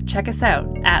readers. Check us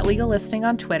out at Legal Listening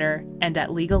on Twitter and at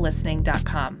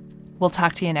legallistening.com. We'll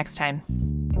talk to you next time.